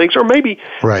some other things, or maybe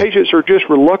patients are just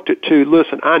reluctant to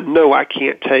listen. I know I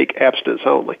can't take abstinence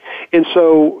only, and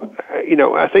so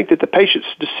I think that the patient's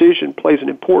decision plays an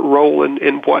important role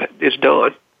in what is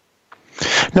done.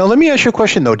 Now, let me ask you a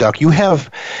question, though, Doc.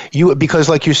 Because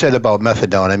like you said about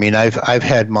methadone, I mean, I've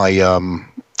had my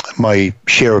my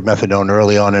share of methadone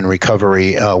early on in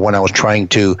recovery when I was trying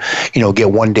to,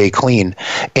 get one day clean.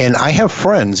 And I have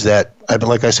friends that,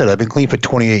 like I said, I've been clean for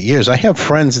 28 years. I have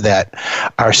friends that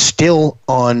are still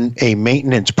on a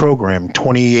maintenance program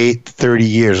 28, 30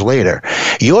 years later.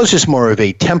 Yours is more of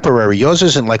a temporary. Yours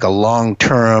isn't like a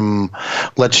long-term,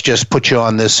 let's just put you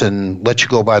on this and let you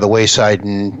go by the wayside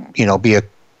and, be a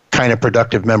kind of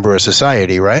productive member of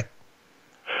society, right?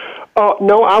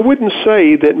 No, I wouldn't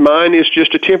say that mine is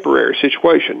just a temporary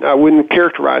situation. I wouldn't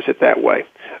characterize it that way.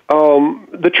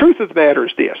 The truth of the matter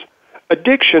is this.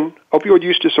 Addiction, opioid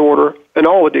use disorder, and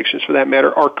all addictions for that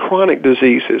matter, are chronic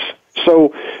diseases.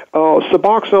 So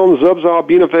Suboxone, Zubsolv,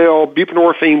 Bunovel,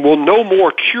 buprenorphine will no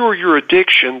more cure your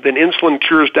addiction than insulin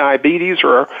cures diabetes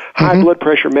or high blood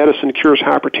pressure medicine cures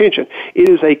hypertension. It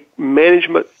is a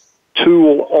management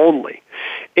tool only.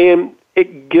 And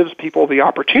it gives people the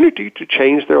opportunity to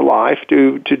change their life,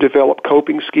 to develop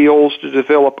coping skills, to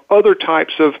develop other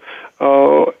types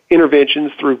of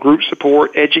interventions through group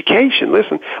support, education.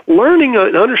 Listen, learning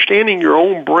and understanding your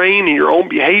own brain and your own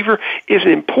behavior is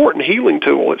an important healing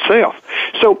tool itself.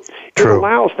 So it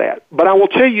allows that. But I will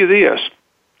tell you this.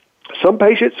 Some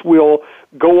patients will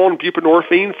go on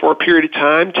buprenorphine for a period of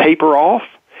time, taper off,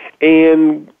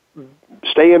 and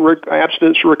stay in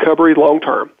abstinence recovery long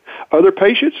term. Other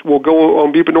patients will go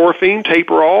on buprenorphine,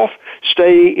 taper off,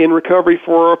 stay in recovery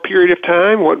for a period of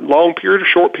time, long period or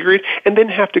short period, and then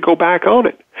have to go back on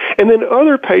it. And then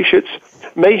other patients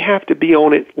may have to be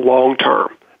on it long term.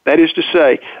 That is to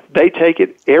say, they take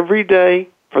it every day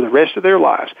for the rest of their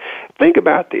lives. Think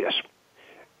about this.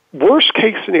 Worst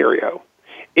case scenario,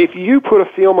 if you put a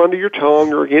film under your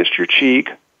tongue or against your cheek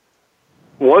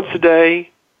once a day,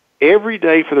 every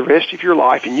day for the rest of your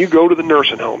life, and you go to the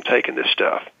nursing home taking this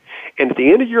stuff, and at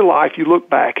the end of your life, you look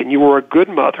back and you were a good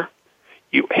mother.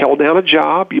 You held down a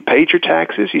job. You paid your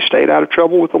taxes. You stayed out of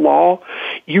trouble with the law.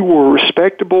 You were a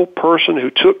respectable person who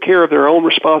took care of their own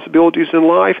responsibilities in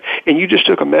life, and you just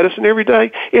took a medicine every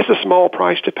day. It's a small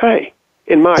price to pay,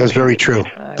 in my opinion. That's very true.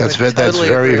 That's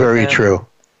very, very true.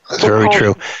 That's very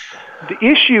true. The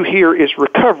issue here is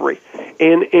recovery,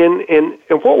 and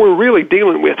what we're really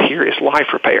dealing with here is life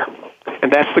repair,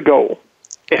 and that's the goal.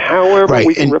 And however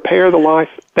we can repair the life,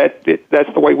 that's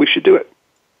the way we should do it.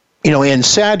 And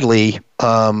sadly,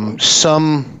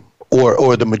 some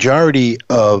or the majority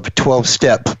of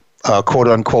 12-step,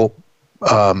 quote-unquote,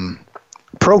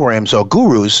 programs or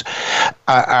gurus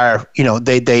are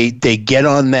they get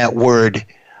on that word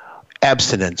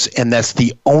abstinence, and that's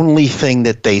the only thing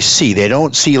that they see. They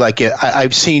don't see, like,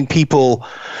 I've seen people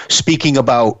speaking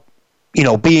about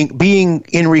being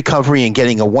in recovery and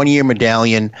getting a 1-year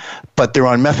medallion, but they're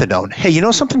on methadone. Hey,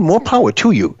 something? More power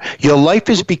to you. Your life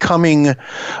is becoming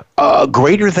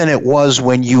greater than it was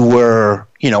when you were,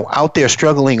 out there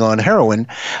struggling on heroin.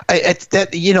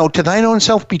 To thine own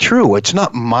self be true. It's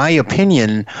not my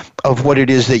opinion of what it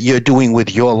is that you're doing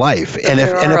with your life. And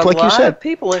if, like you said, there are a lot of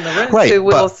people in the room who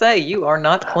will say you are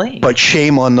not clean. But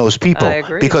shame on those people. I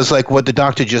agree. Because like what the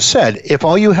doctor just said, if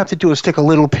all you have to do is stick a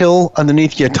little pill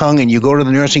underneath your tongue and you go to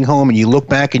the nursing home and you look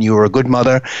back and you were a good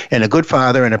mother and a good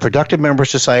father and a productive member of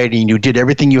society and you did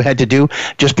everything you had to do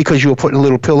just because you were putting a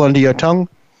little pill under your tongue,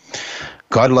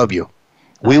 God love you.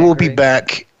 We will be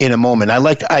back in a moment.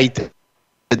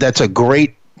 That's a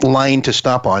great line to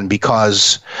stop on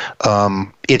because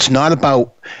it's not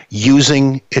about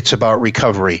using, it's about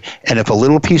recovery. And if a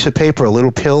little piece of paper, a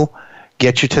little pill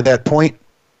gets you to that point,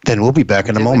 then we'll be back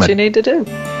in a moment. What you need to do.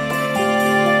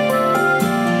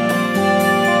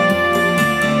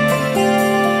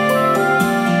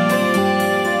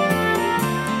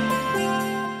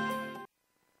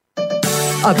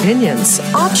 Opinions,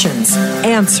 options,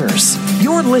 answers.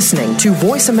 You're listening to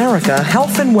Voice America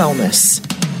Health and Wellness.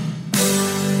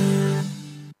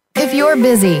 If you're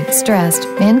busy, stressed,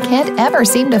 and can't ever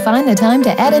seem to find the time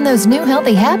to add in those new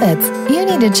healthy habits, you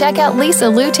need to check out Lisa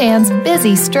Lutan's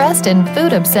Busy, Stressed, and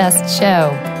Food Obsessed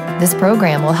show. This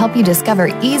program will help you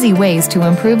discover easy ways to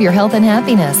improve your health and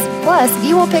happiness. Plus,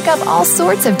 you will pick up all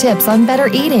sorts of tips on better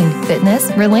eating,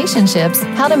 fitness, relationships,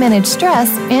 how to manage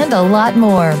stress, and a lot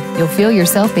more. You'll feel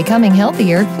yourself becoming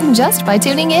healthier just by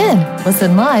tuning in.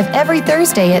 Listen live every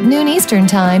Thursday at noon Eastern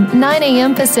Time, 9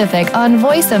 a.m. Pacific on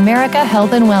Voice America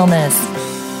Health and Wellness.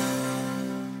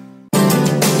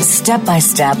 Step by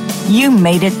step, you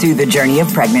made it through the journey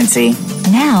of pregnancy.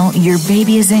 Now your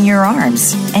baby is in your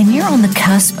arms, and you're on the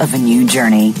cusp of a new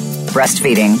journey.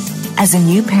 Breastfeeding. As a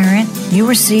new parent, you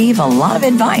receive a lot of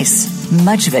advice,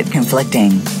 much of it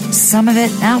conflicting, some of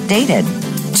it outdated.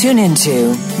 Tune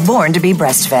into Born to be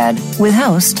Breastfed with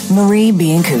host Marie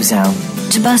Biancuzzo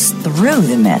to bust through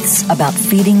the myths about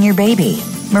feeding your baby.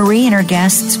 Marie and her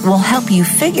guests will help you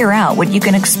figure out what you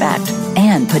can expect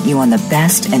and put you on the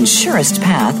best and surest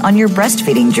path on your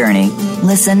breastfeeding journey.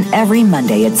 Listen every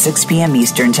Monday at 6 p.m.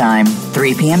 Eastern Time,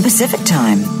 3 p.m. Pacific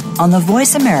Time on the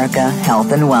Voice America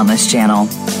Health and Wellness Channel.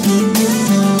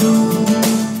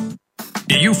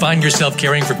 Do you find yourself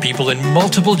caring for people in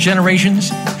multiple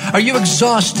generations? Are you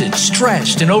exhausted,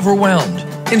 stressed, and overwhelmed?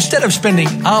 Instead of spending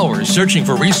hours searching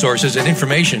for resources and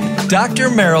information, Dr.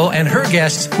 Merrill and her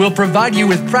guests will provide you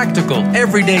with practical,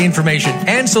 everyday information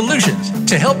and solutions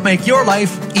to help make your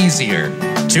life easier.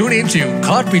 Tune into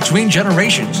Caught Between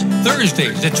Generations,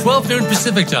 Thursdays at 12 noon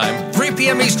Pacific Time, 3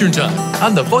 p.m. Eastern Time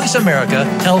on the Voice America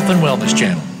Health and Wellness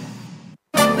Channel.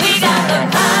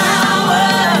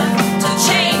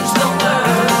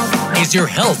 Is your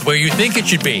health where you think it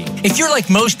should be? If you're like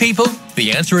most people,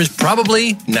 the answer is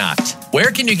probably not.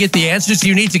 Where can you get the answers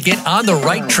you need to get on the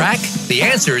right track? The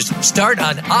answers start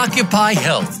on Occupy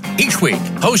Health. Each week,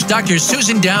 host Dr.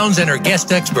 Susan Downs and her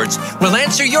guest experts will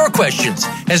answer your questions,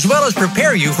 as well as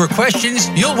prepare you for questions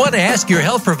you'll want to ask your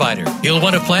health provider. You'll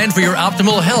want to plan for your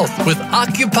optimal health with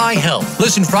Occupy Health.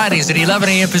 Listen Fridays at 11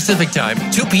 a.m. Pacific Time,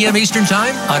 2 p.m. Eastern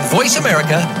Time on Voice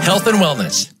America Health and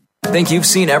Wellness. Think you've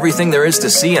seen everything there is to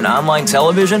see in online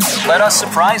television? Let us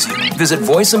surprise you. Visit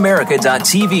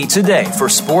voiceamerica.tv today for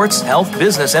sports, health,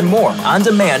 business, and more on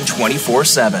demand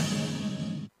 24/7.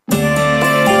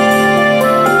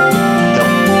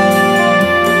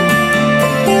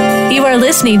 You are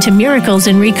listening to Miracles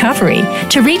in Recovery.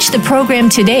 To reach the program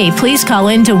today, please call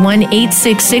in to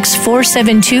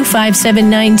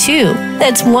 1-866-472-5792.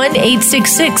 That's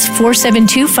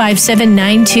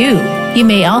 1-866-472-5792. You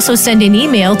may also send an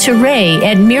email to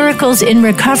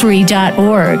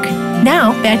ray@miraclesinrecovery.org.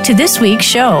 Now, back to this week's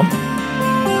show.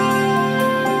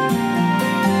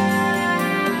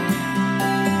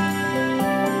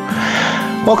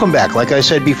 Welcome back. Like I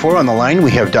said before, on the line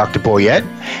we have Dr. Boyette,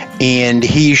 and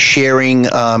he's sharing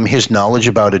his knowledge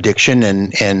about addiction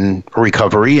and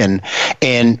recovery. And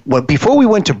before we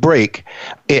went to break,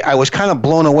 I was kind of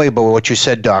blown away by what you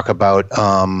said, Doc, about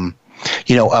a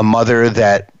mother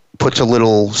that puts a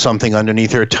little something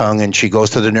underneath her tongue, and she goes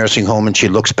to the nursing home and she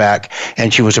looks back,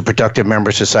 and she was a productive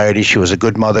member of society. She was a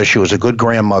good mother. She was a good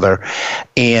grandmother,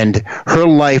 and her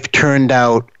life turned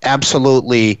out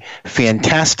absolutely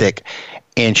fantastic.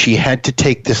 And she had to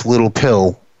take this little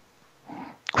pill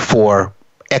for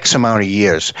X amount of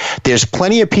years. There's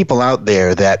plenty of people out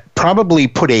there that probably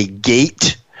put a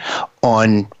gate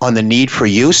on the need for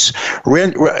use.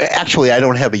 Actually, I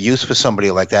don't have a use for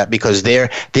somebody like that, because they're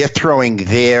throwing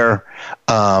their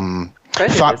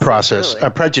thought process,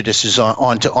 prejudices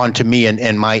onto me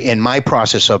and my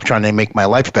process of trying to make my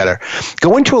life better.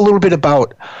 Go into a little bit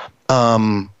about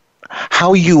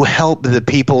how you help the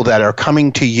people that are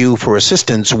coming to you for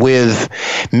assistance with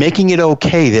making it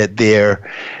okay that they're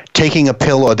taking a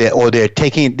pill or they're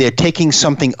taking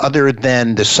something other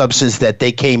than the substance that they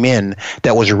came in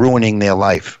that was ruining their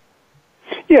life.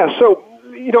 Yeah, so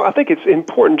I think it's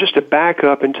important just to back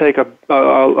up and take a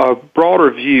broader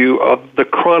view of the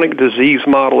chronic disease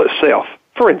model itself.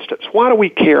 For instance, why do we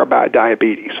care about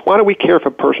diabetes? Why do we care if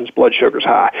a person's blood sugar is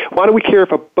high? Why do we care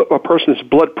if a person's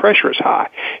blood pressure is high?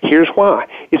 Here's why.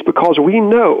 It's because we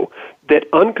know that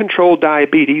uncontrolled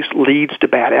diabetes leads to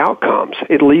bad outcomes.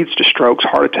 It leads to strokes,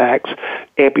 heart attacks,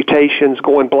 amputations,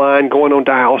 going blind, going on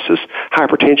dialysis.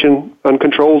 Hypertension,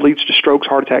 uncontrolled, leads to strokes,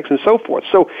 heart attacks, and so forth.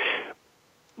 So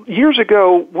years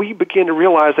ago, we began to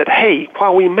realize that, hey,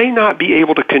 while we may not be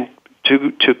able to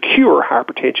cure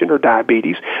hypertension or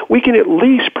diabetes, we can at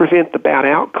least prevent the bad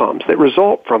outcomes that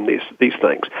result from these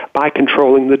things by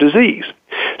controlling the disease.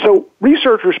 So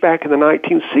researchers back in the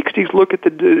 1960s looked at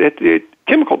the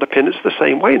chemical dependence the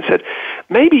same way and said,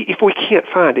 maybe if we can't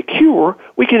find a cure,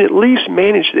 we can at least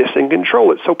manage this and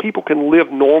control it so people can live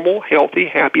normal, healthy,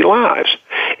 happy lives.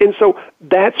 And so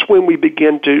that's when we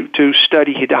begin to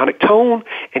study hedonic tone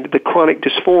and the chronic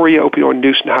dysphoria,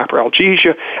 opioid-induced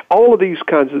hyperalgesia, all of these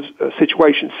kinds of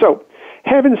situations. So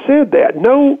having said that,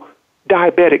 no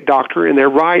diabetic doctor in their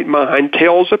right mind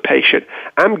tells a patient,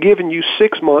 I'm giving you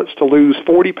 6 months to lose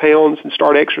 40 pounds and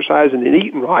start exercising and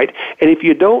eating right, and if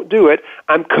you don't do it,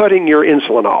 I'm cutting your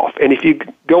insulin off. And if you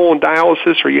go on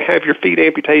dialysis or you have your feet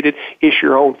amputated, it's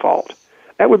your own fault.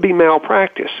 That would be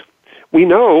malpractice. We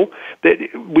know that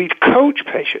we coach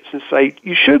patients and say,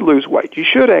 you should lose weight, you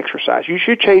should exercise, you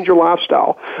should change your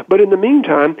lifestyle, but in the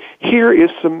meantime, here is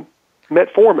some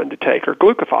metformin to take or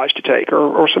glucophage to take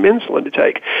or some insulin to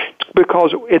take,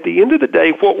 because at the end of the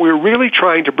day, what we're really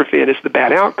trying to prevent is the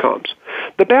bad outcomes.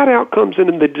 The bad outcomes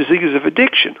in the disease of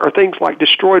addiction are things like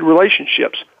destroyed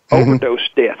relationships, overdose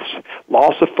deaths,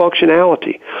 loss of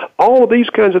functionality, all of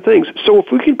these kinds of things. So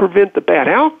if we can prevent the bad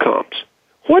outcomes,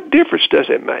 what difference does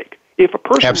it make? If a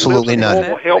person Absolutely lives a none.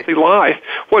 normal, healthy life,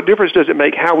 what difference does it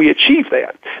make how we achieve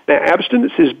that? Now,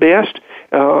 abstinence is best,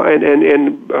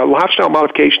 and lifestyle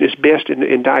modification is best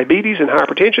in diabetes and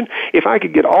hypertension. If I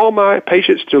could get all my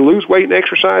patients to lose weight and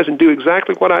exercise and do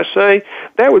exactly what I say,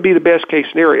 that would be the best case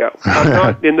scenario. I'm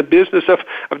not in the business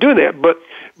of doing that, but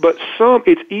some,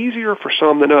 it's easier for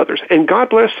some than others. And God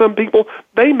bless some people,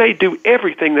 they may do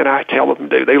everything that I tell them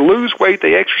to do. They lose weight,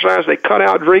 they exercise, they cut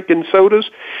out drinking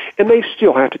sodas, and they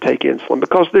still have to take insulin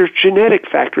because there's genetic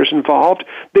factors involved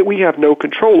that we have no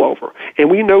control over.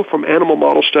 And we know from animal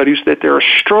model studies that there are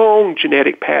strong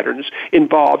genetic patterns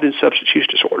involved in substance use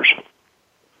disorders.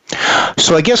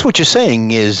 So I guess what you're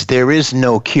saying is there is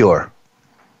no cure.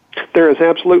 There is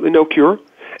absolutely no cure.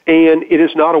 And it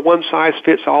is not a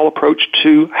one-size-fits-all approach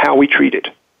to how we treat it.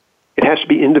 It has to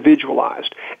be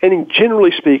individualized. And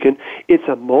generally speaking, it's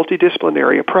a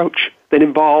multidisciplinary approach that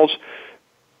involves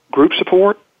group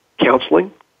support,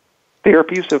 counseling,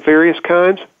 therapies of various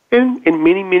kinds, and in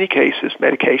many, many cases,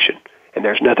 medication. And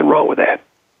there's nothing wrong with that.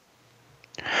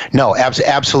 No,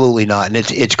 absolutely not. And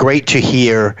it's great to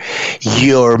hear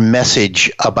your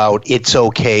message about it's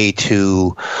okay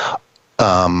to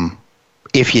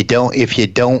if you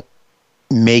don't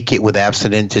make it with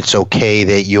abstinence, it's okay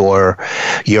that you're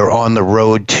on the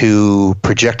road to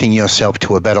projecting yourself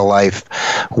to a better life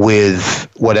with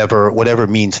whatever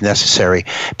means necessary.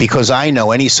 Because I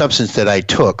know any substance that I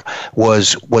took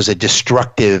was a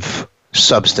destructive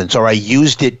substance, or I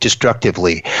used it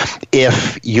destructively.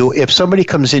 If somebody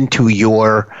comes into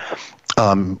your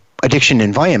addiction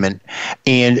environment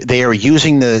and they are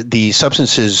using the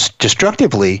substances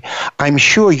destructively, I'm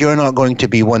sure you're not going to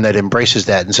be one that embraces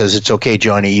that and says, it's okay,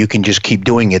 Johnny, you can just keep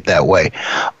doing it that way.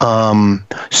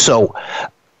 So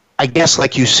I guess,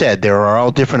 like you said, there are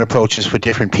all different approaches for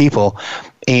different people,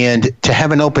 and to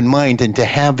have an open mind and to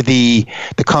have the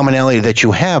commonality that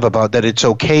you have about that it's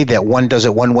okay that one does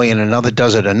it one way and another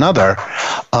does it another,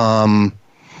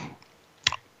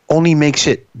 only makes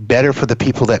it better for the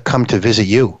people that come to visit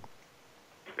you.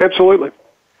 Absolutely.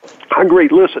 I agree.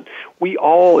 Listen, we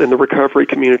all in the recovery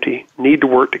community need to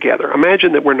work together.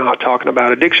 Imagine that we're not talking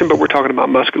about addiction, but we're talking about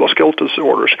musculoskeletal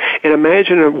disorders. And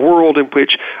imagine a world in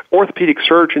which orthopedic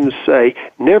surgeons say,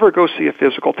 never go see a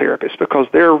physical therapist because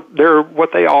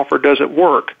what they offer doesn't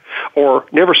work. Or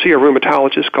never see a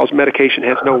rheumatologist because medication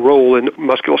has no role in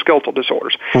musculoskeletal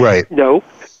disorders. Right. No.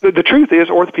 The truth is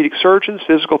orthopedic surgeons,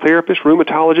 physical therapists,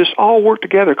 rheumatologists all work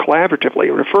together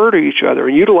collaboratively, refer to each other,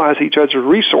 and utilize each other's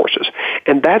resources.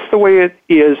 And that's the way it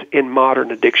is in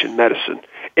modern addiction medicine.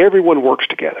 Everyone works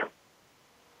together.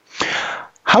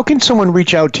 How can someone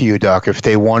reach out to you, Doc, if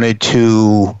they wanted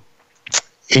to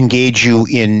engage you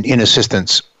in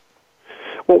assistance?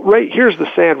 Well, Ray, here's the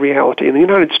sad reality. In the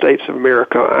United States of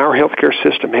America, our healthcare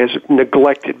system has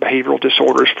neglected behavioral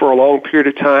disorders for a long period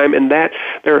of time, and that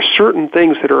there are certain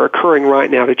things that are occurring right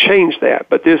now to change that,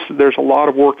 but there's a lot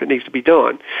of work that needs to be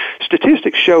done.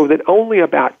 Statistics show that only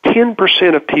about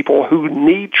 10% of people who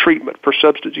need treatment for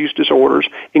substance use disorders,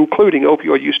 including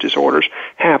opioid use disorders,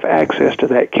 have access to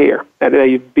that care. That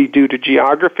may be due to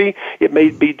geography, it may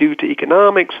be due to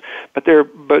economics, but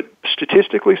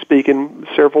statistically speaking,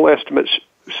 several estimates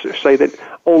say that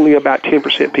only about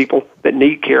 10% people that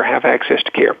need care have access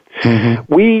to care.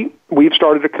 Mm-hmm. We've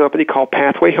started a company called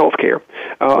Pathway Healthcare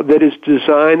that is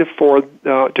designed for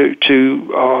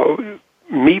to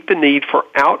meet the need for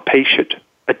outpatient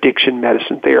addiction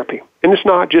medicine therapy. And it's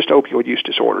not just opioid use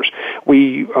disorders.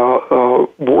 We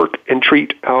work and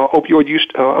treat alcohol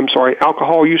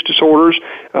use disorders,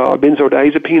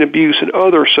 benzodiazepine abuse, and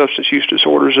other substance use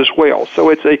disorders as well. So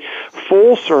it's a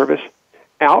full-service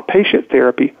outpatient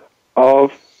therapy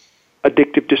of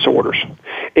addictive disorders.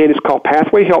 And it's called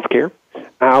Pathway Healthcare.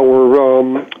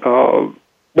 Our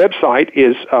website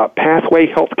is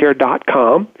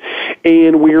pathwayhealthcare.com,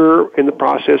 and we're in the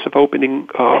process of opening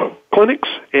clinics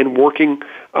and working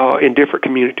in different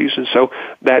communities. And so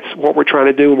that's what we're trying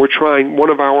to do. And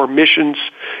one of our missions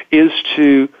is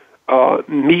to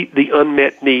meet the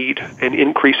unmet need and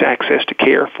increase access to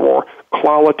care for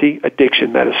quality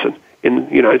addiction medicine in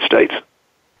the United States.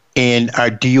 And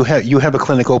do you have a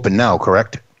clinic open now,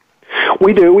 correct?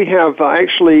 We do. We have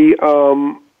actually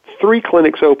 3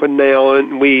 clinics open now,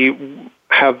 and we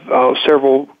have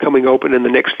several coming open in the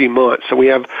next few months. So we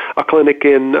have a clinic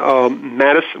in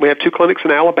Madison. We have 2 clinics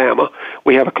in Alabama.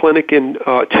 We have a clinic in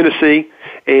Tennessee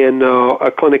and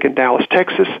a clinic in Dallas,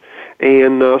 Texas.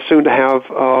 and soon to have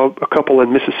a couple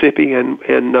in Mississippi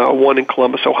and one in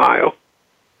Columbus, Ohio.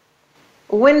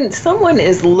 When someone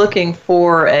is looking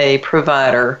for a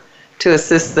provider to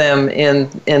assist them in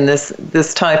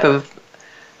this type of,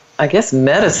 I guess,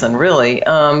 medicine, really,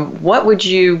 what would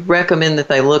you recommend that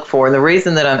they look for? And the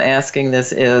reason that I'm asking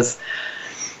this is,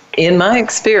 in my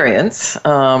experience,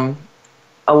 a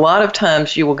lot of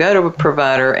times you will go to a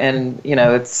provider and,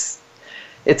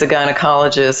 it's a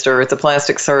gynecologist or it's a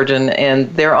plastic surgeon, and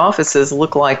their offices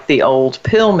look like the old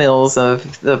pill mills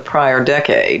of the prior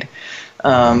decade.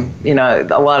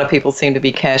 A lot of people seem to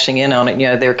be cashing in on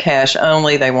it. They're cash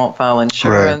only. They won't file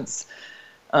insurance.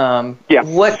 Right.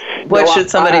 What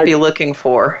should somebody be looking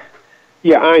for?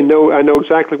 Yeah, I know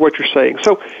exactly what you're saying.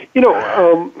 So,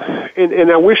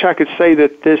 and I wish I could say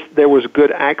that there was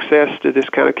good access to this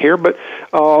kind of care, but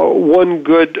one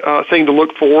good thing to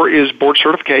look for is board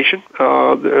certification.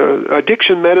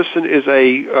 Addiction medicine is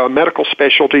a medical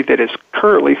specialty that is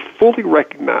currently fully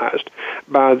recognized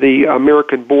by the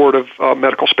American Board of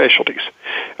Medical Specialties.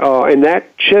 And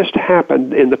that just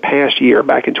happened in the past year.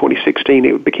 Back in 2016,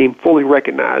 it became fully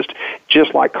recognized,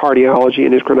 just like cardiology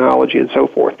and endocrinology and so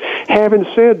forth. Having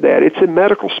said that, it's a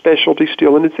medical specialty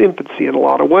still in its infancy in a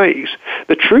lot of ways.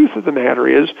 The truth of the matter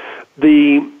is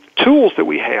the tools that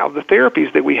we have, the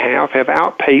therapies that we have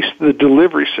outpaced the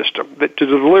delivery system to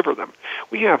deliver them.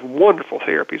 We have wonderful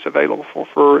therapies available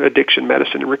for addiction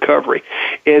medicine and recovery,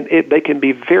 and they can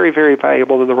be very, very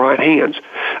valuable in the right hands.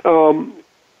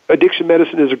 Addiction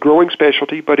medicine is a growing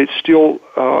specialty, but it's still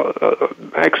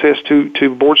access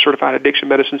to board-certified addiction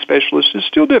medicine specialists is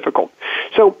still difficult.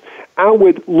 So I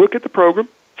would look at the program,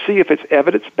 see if it's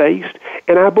evidence-based,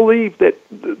 and I believe that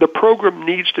the program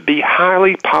needs to be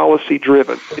highly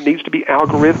policy-driven. It needs to be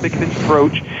algorithmic in its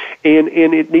approach, and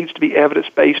it needs to be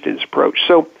evidence-based in its approach.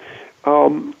 So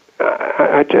the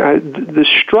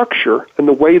structure and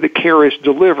the way the care is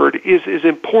delivered is as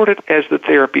important as the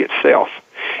therapy itself.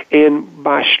 And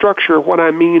by structure, what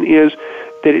I mean is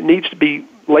that it needs to be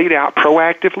laid out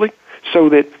proactively so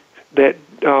that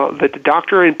the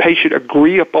doctor and patient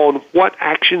agree upon what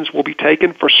actions will be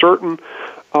taken for certain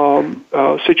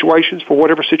situations, for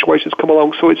whatever situations come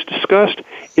along. So it's discussed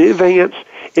in advance,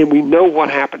 and we know what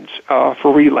happens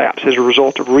for relapse as a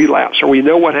result of relapse, or we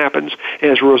know what happens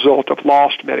as a result of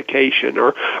lost medication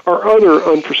or other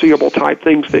unforeseeable type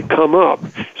things that come up.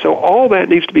 So all that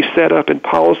needs to be set up in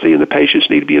policy, and the patients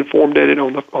need to be informed of it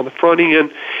on the front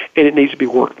end, and it needs to be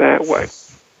worked that way.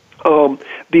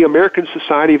 The American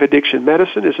Society of Addiction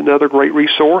Medicine is another great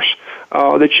resource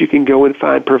that you can go and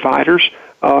find providers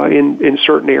in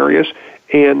certain areas,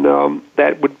 and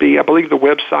that would be, I believe the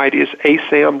website is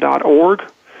asam.org,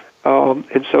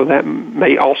 and so that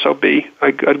may also be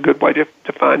a good way to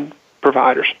find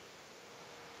providers.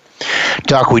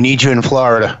 Doc, we need you in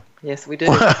Florida. Yes, we do.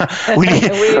 we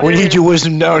need your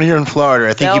wisdom down here in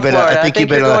Florida. I think you better. I think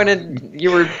you're going to.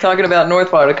 You were talking about North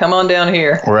Florida. Come on down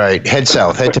here. Right. Head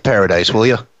south. Head to paradise, will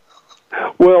you?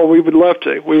 Well, we would love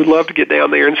to. We would love to get down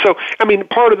there. And so, I mean,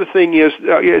 part of the thing is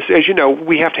as you know,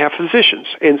 we have to have physicians,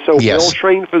 and so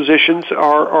well-trained physicians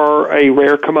are a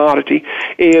rare commodity.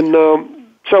 And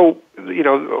so,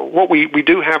 what we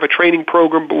do have a training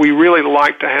program, but we really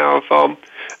like to have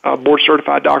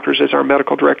board-certified doctors as our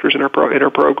medical directors in our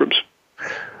programs.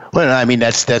 Well, I mean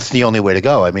that's the only way to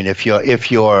go. I mean, if you're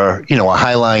a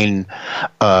Highline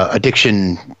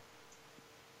addiction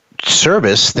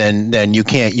service, then you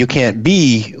can't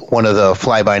be one of the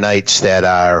fly-by-nights that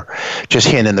are just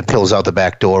handing the pills out the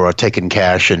back door or taking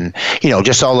cash and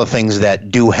just all the things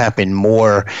that do happen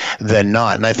more than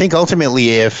not. And I think ultimately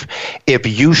if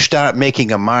you start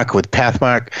making a mark with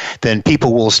Pathmark, then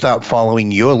people will stop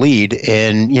following your lead,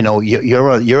 and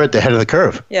you're at the head of the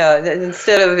curve. Yeah,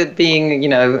 instead of it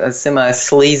being a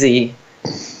semi-sleazy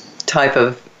type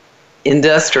of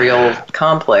industrial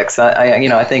complex.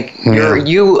 I think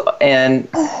you and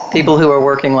people who are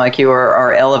working like you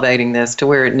are elevating this to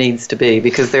where it needs to be,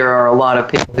 because there are a lot of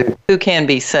people who can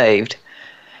be saved,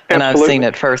 and Absolutely. I've seen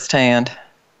it firsthand.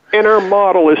 And our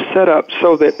model is set up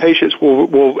so that patients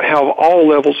will have all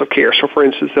levels of care. So, for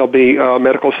instance, there'll be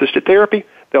medical assisted therapy,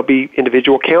 there'll be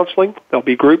individual counseling, there'll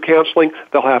be group counseling,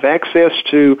 they'll have access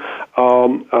to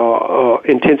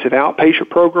intensive outpatient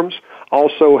programs,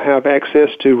 also have access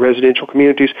to residential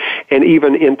communities, and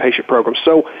even inpatient programs.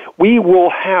 So we will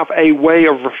have a way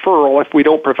of referral. If we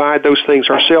don't provide those things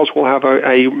ourselves, we'll have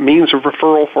a means of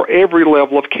referral for every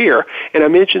level of care. And I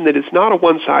mentioned that it's not a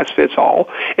one-size-fits-all,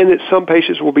 and that some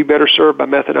patients will be better served by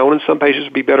methadone, and some patients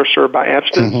will be better served by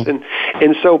abstinence. Mm-hmm.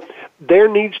 And so there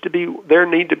need to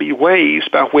be ways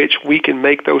by which we can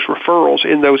make those referrals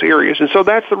in those areas. And so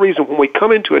that's the reason when we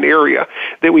come into an area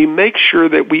that we make sure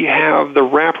that we have the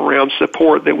wraparound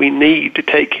support that we need to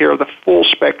take care of the full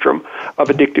spectrum of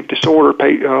addictive disorder,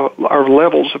 or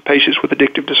levels of patients with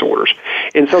addictive disorders.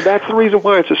 And so that's the reason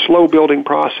why it's a slow building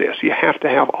process. You have to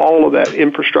have all of that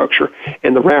infrastructure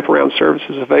and the wraparound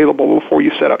services available before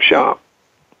you set up shop.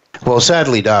 Well,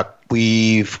 sadly, Doc,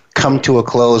 we've come to a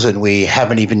close and we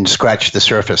haven't even scratched the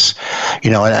surface.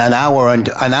 An hour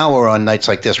on nights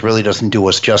like this really doesn't do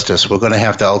us justice. We're going to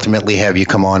have to ultimately have you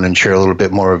come on and share a little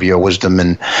bit more of your wisdom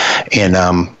and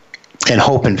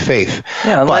hope and faith.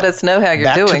 Yeah, let us know how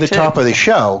you're doing. Back to the top of the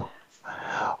show,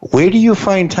 where do you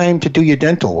find time to do your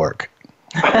dental work?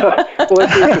 Well,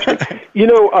 that's interesting.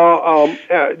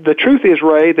 The truth is,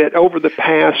 Ray, that over the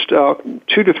past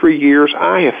 2 to 3 years,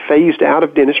 I have phased out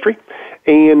of dentistry,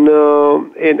 and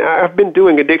I've been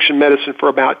doing addiction medicine for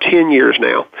about 10 years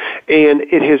now, and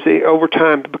it has over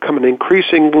time become an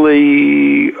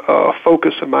increasingly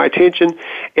focus of my attention,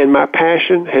 and my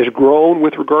passion has grown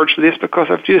with regards to this because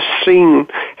I've just seen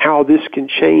how this can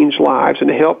change lives and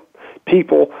help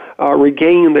people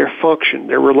regain their function,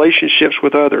 their relationships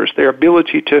with others, their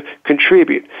ability to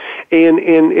contribute.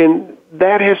 And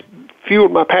that has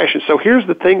fueled my passion. So here's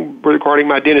the thing regarding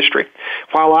my dentistry.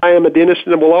 While I am a dentist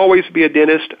and will always be a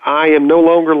dentist, I am no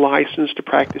longer licensed to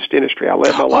practice dentistry. I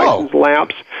let my license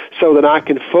lapse so that I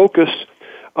can focus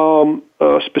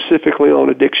specifically on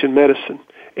addiction medicine.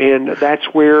 And that's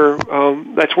where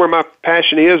my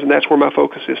passion is, and that's where my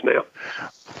focus is now.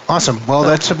 Awesome. Well,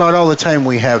 that's about all the time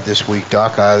we have this week,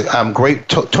 Doc. I'm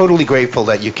totally grateful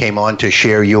that you came on to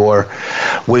share your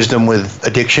wisdom with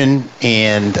addiction,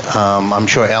 and I'm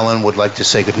sure Ellen would like to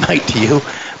say goodnight to you,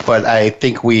 but I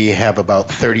think we have about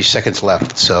 30 seconds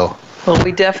left. So. Well,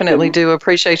 we definitely do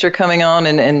appreciate your coming on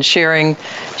and sharing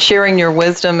your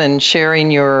wisdom and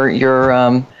sharing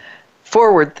your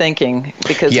forward thinking,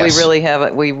 because yes. we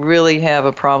really have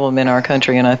a problem in our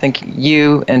country, and I think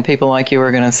you and people like you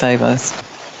are going to save us.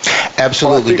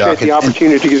 Absolutely, Doc. I appreciate the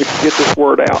opportunity to get this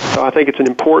word out. So I think it's an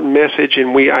important message,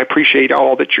 and I appreciate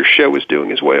all that your show is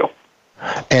doing as well.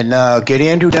 And get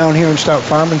Andrew down here and start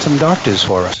farming some doctors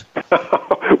for us.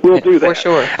 We'll do that. For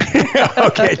sure.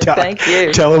 Okay, Doc. Thank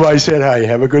you. Tell him I said hi.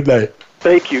 Have a good night.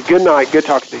 Thank you. Good night. Good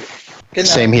talking to you. Good night.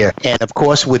 Same here. And, of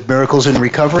course, with Miracles in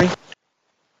Recovery,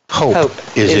 hope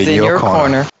is in your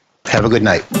corner. Have a good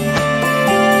night.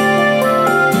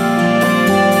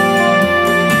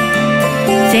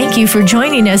 Thank you for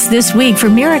joining us this week for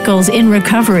Miracles in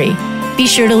Recovery. Be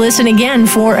sure to listen again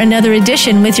for another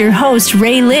edition with your host,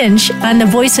 Ray Lynch, on the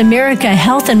Voice America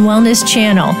Health and Wellness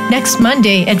channel next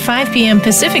Monday at 5 p.m.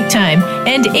 Pacific Time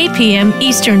and 8 p.m.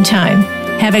 Eastern Time.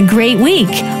 Have a great week.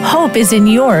 Hope is in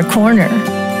your corner.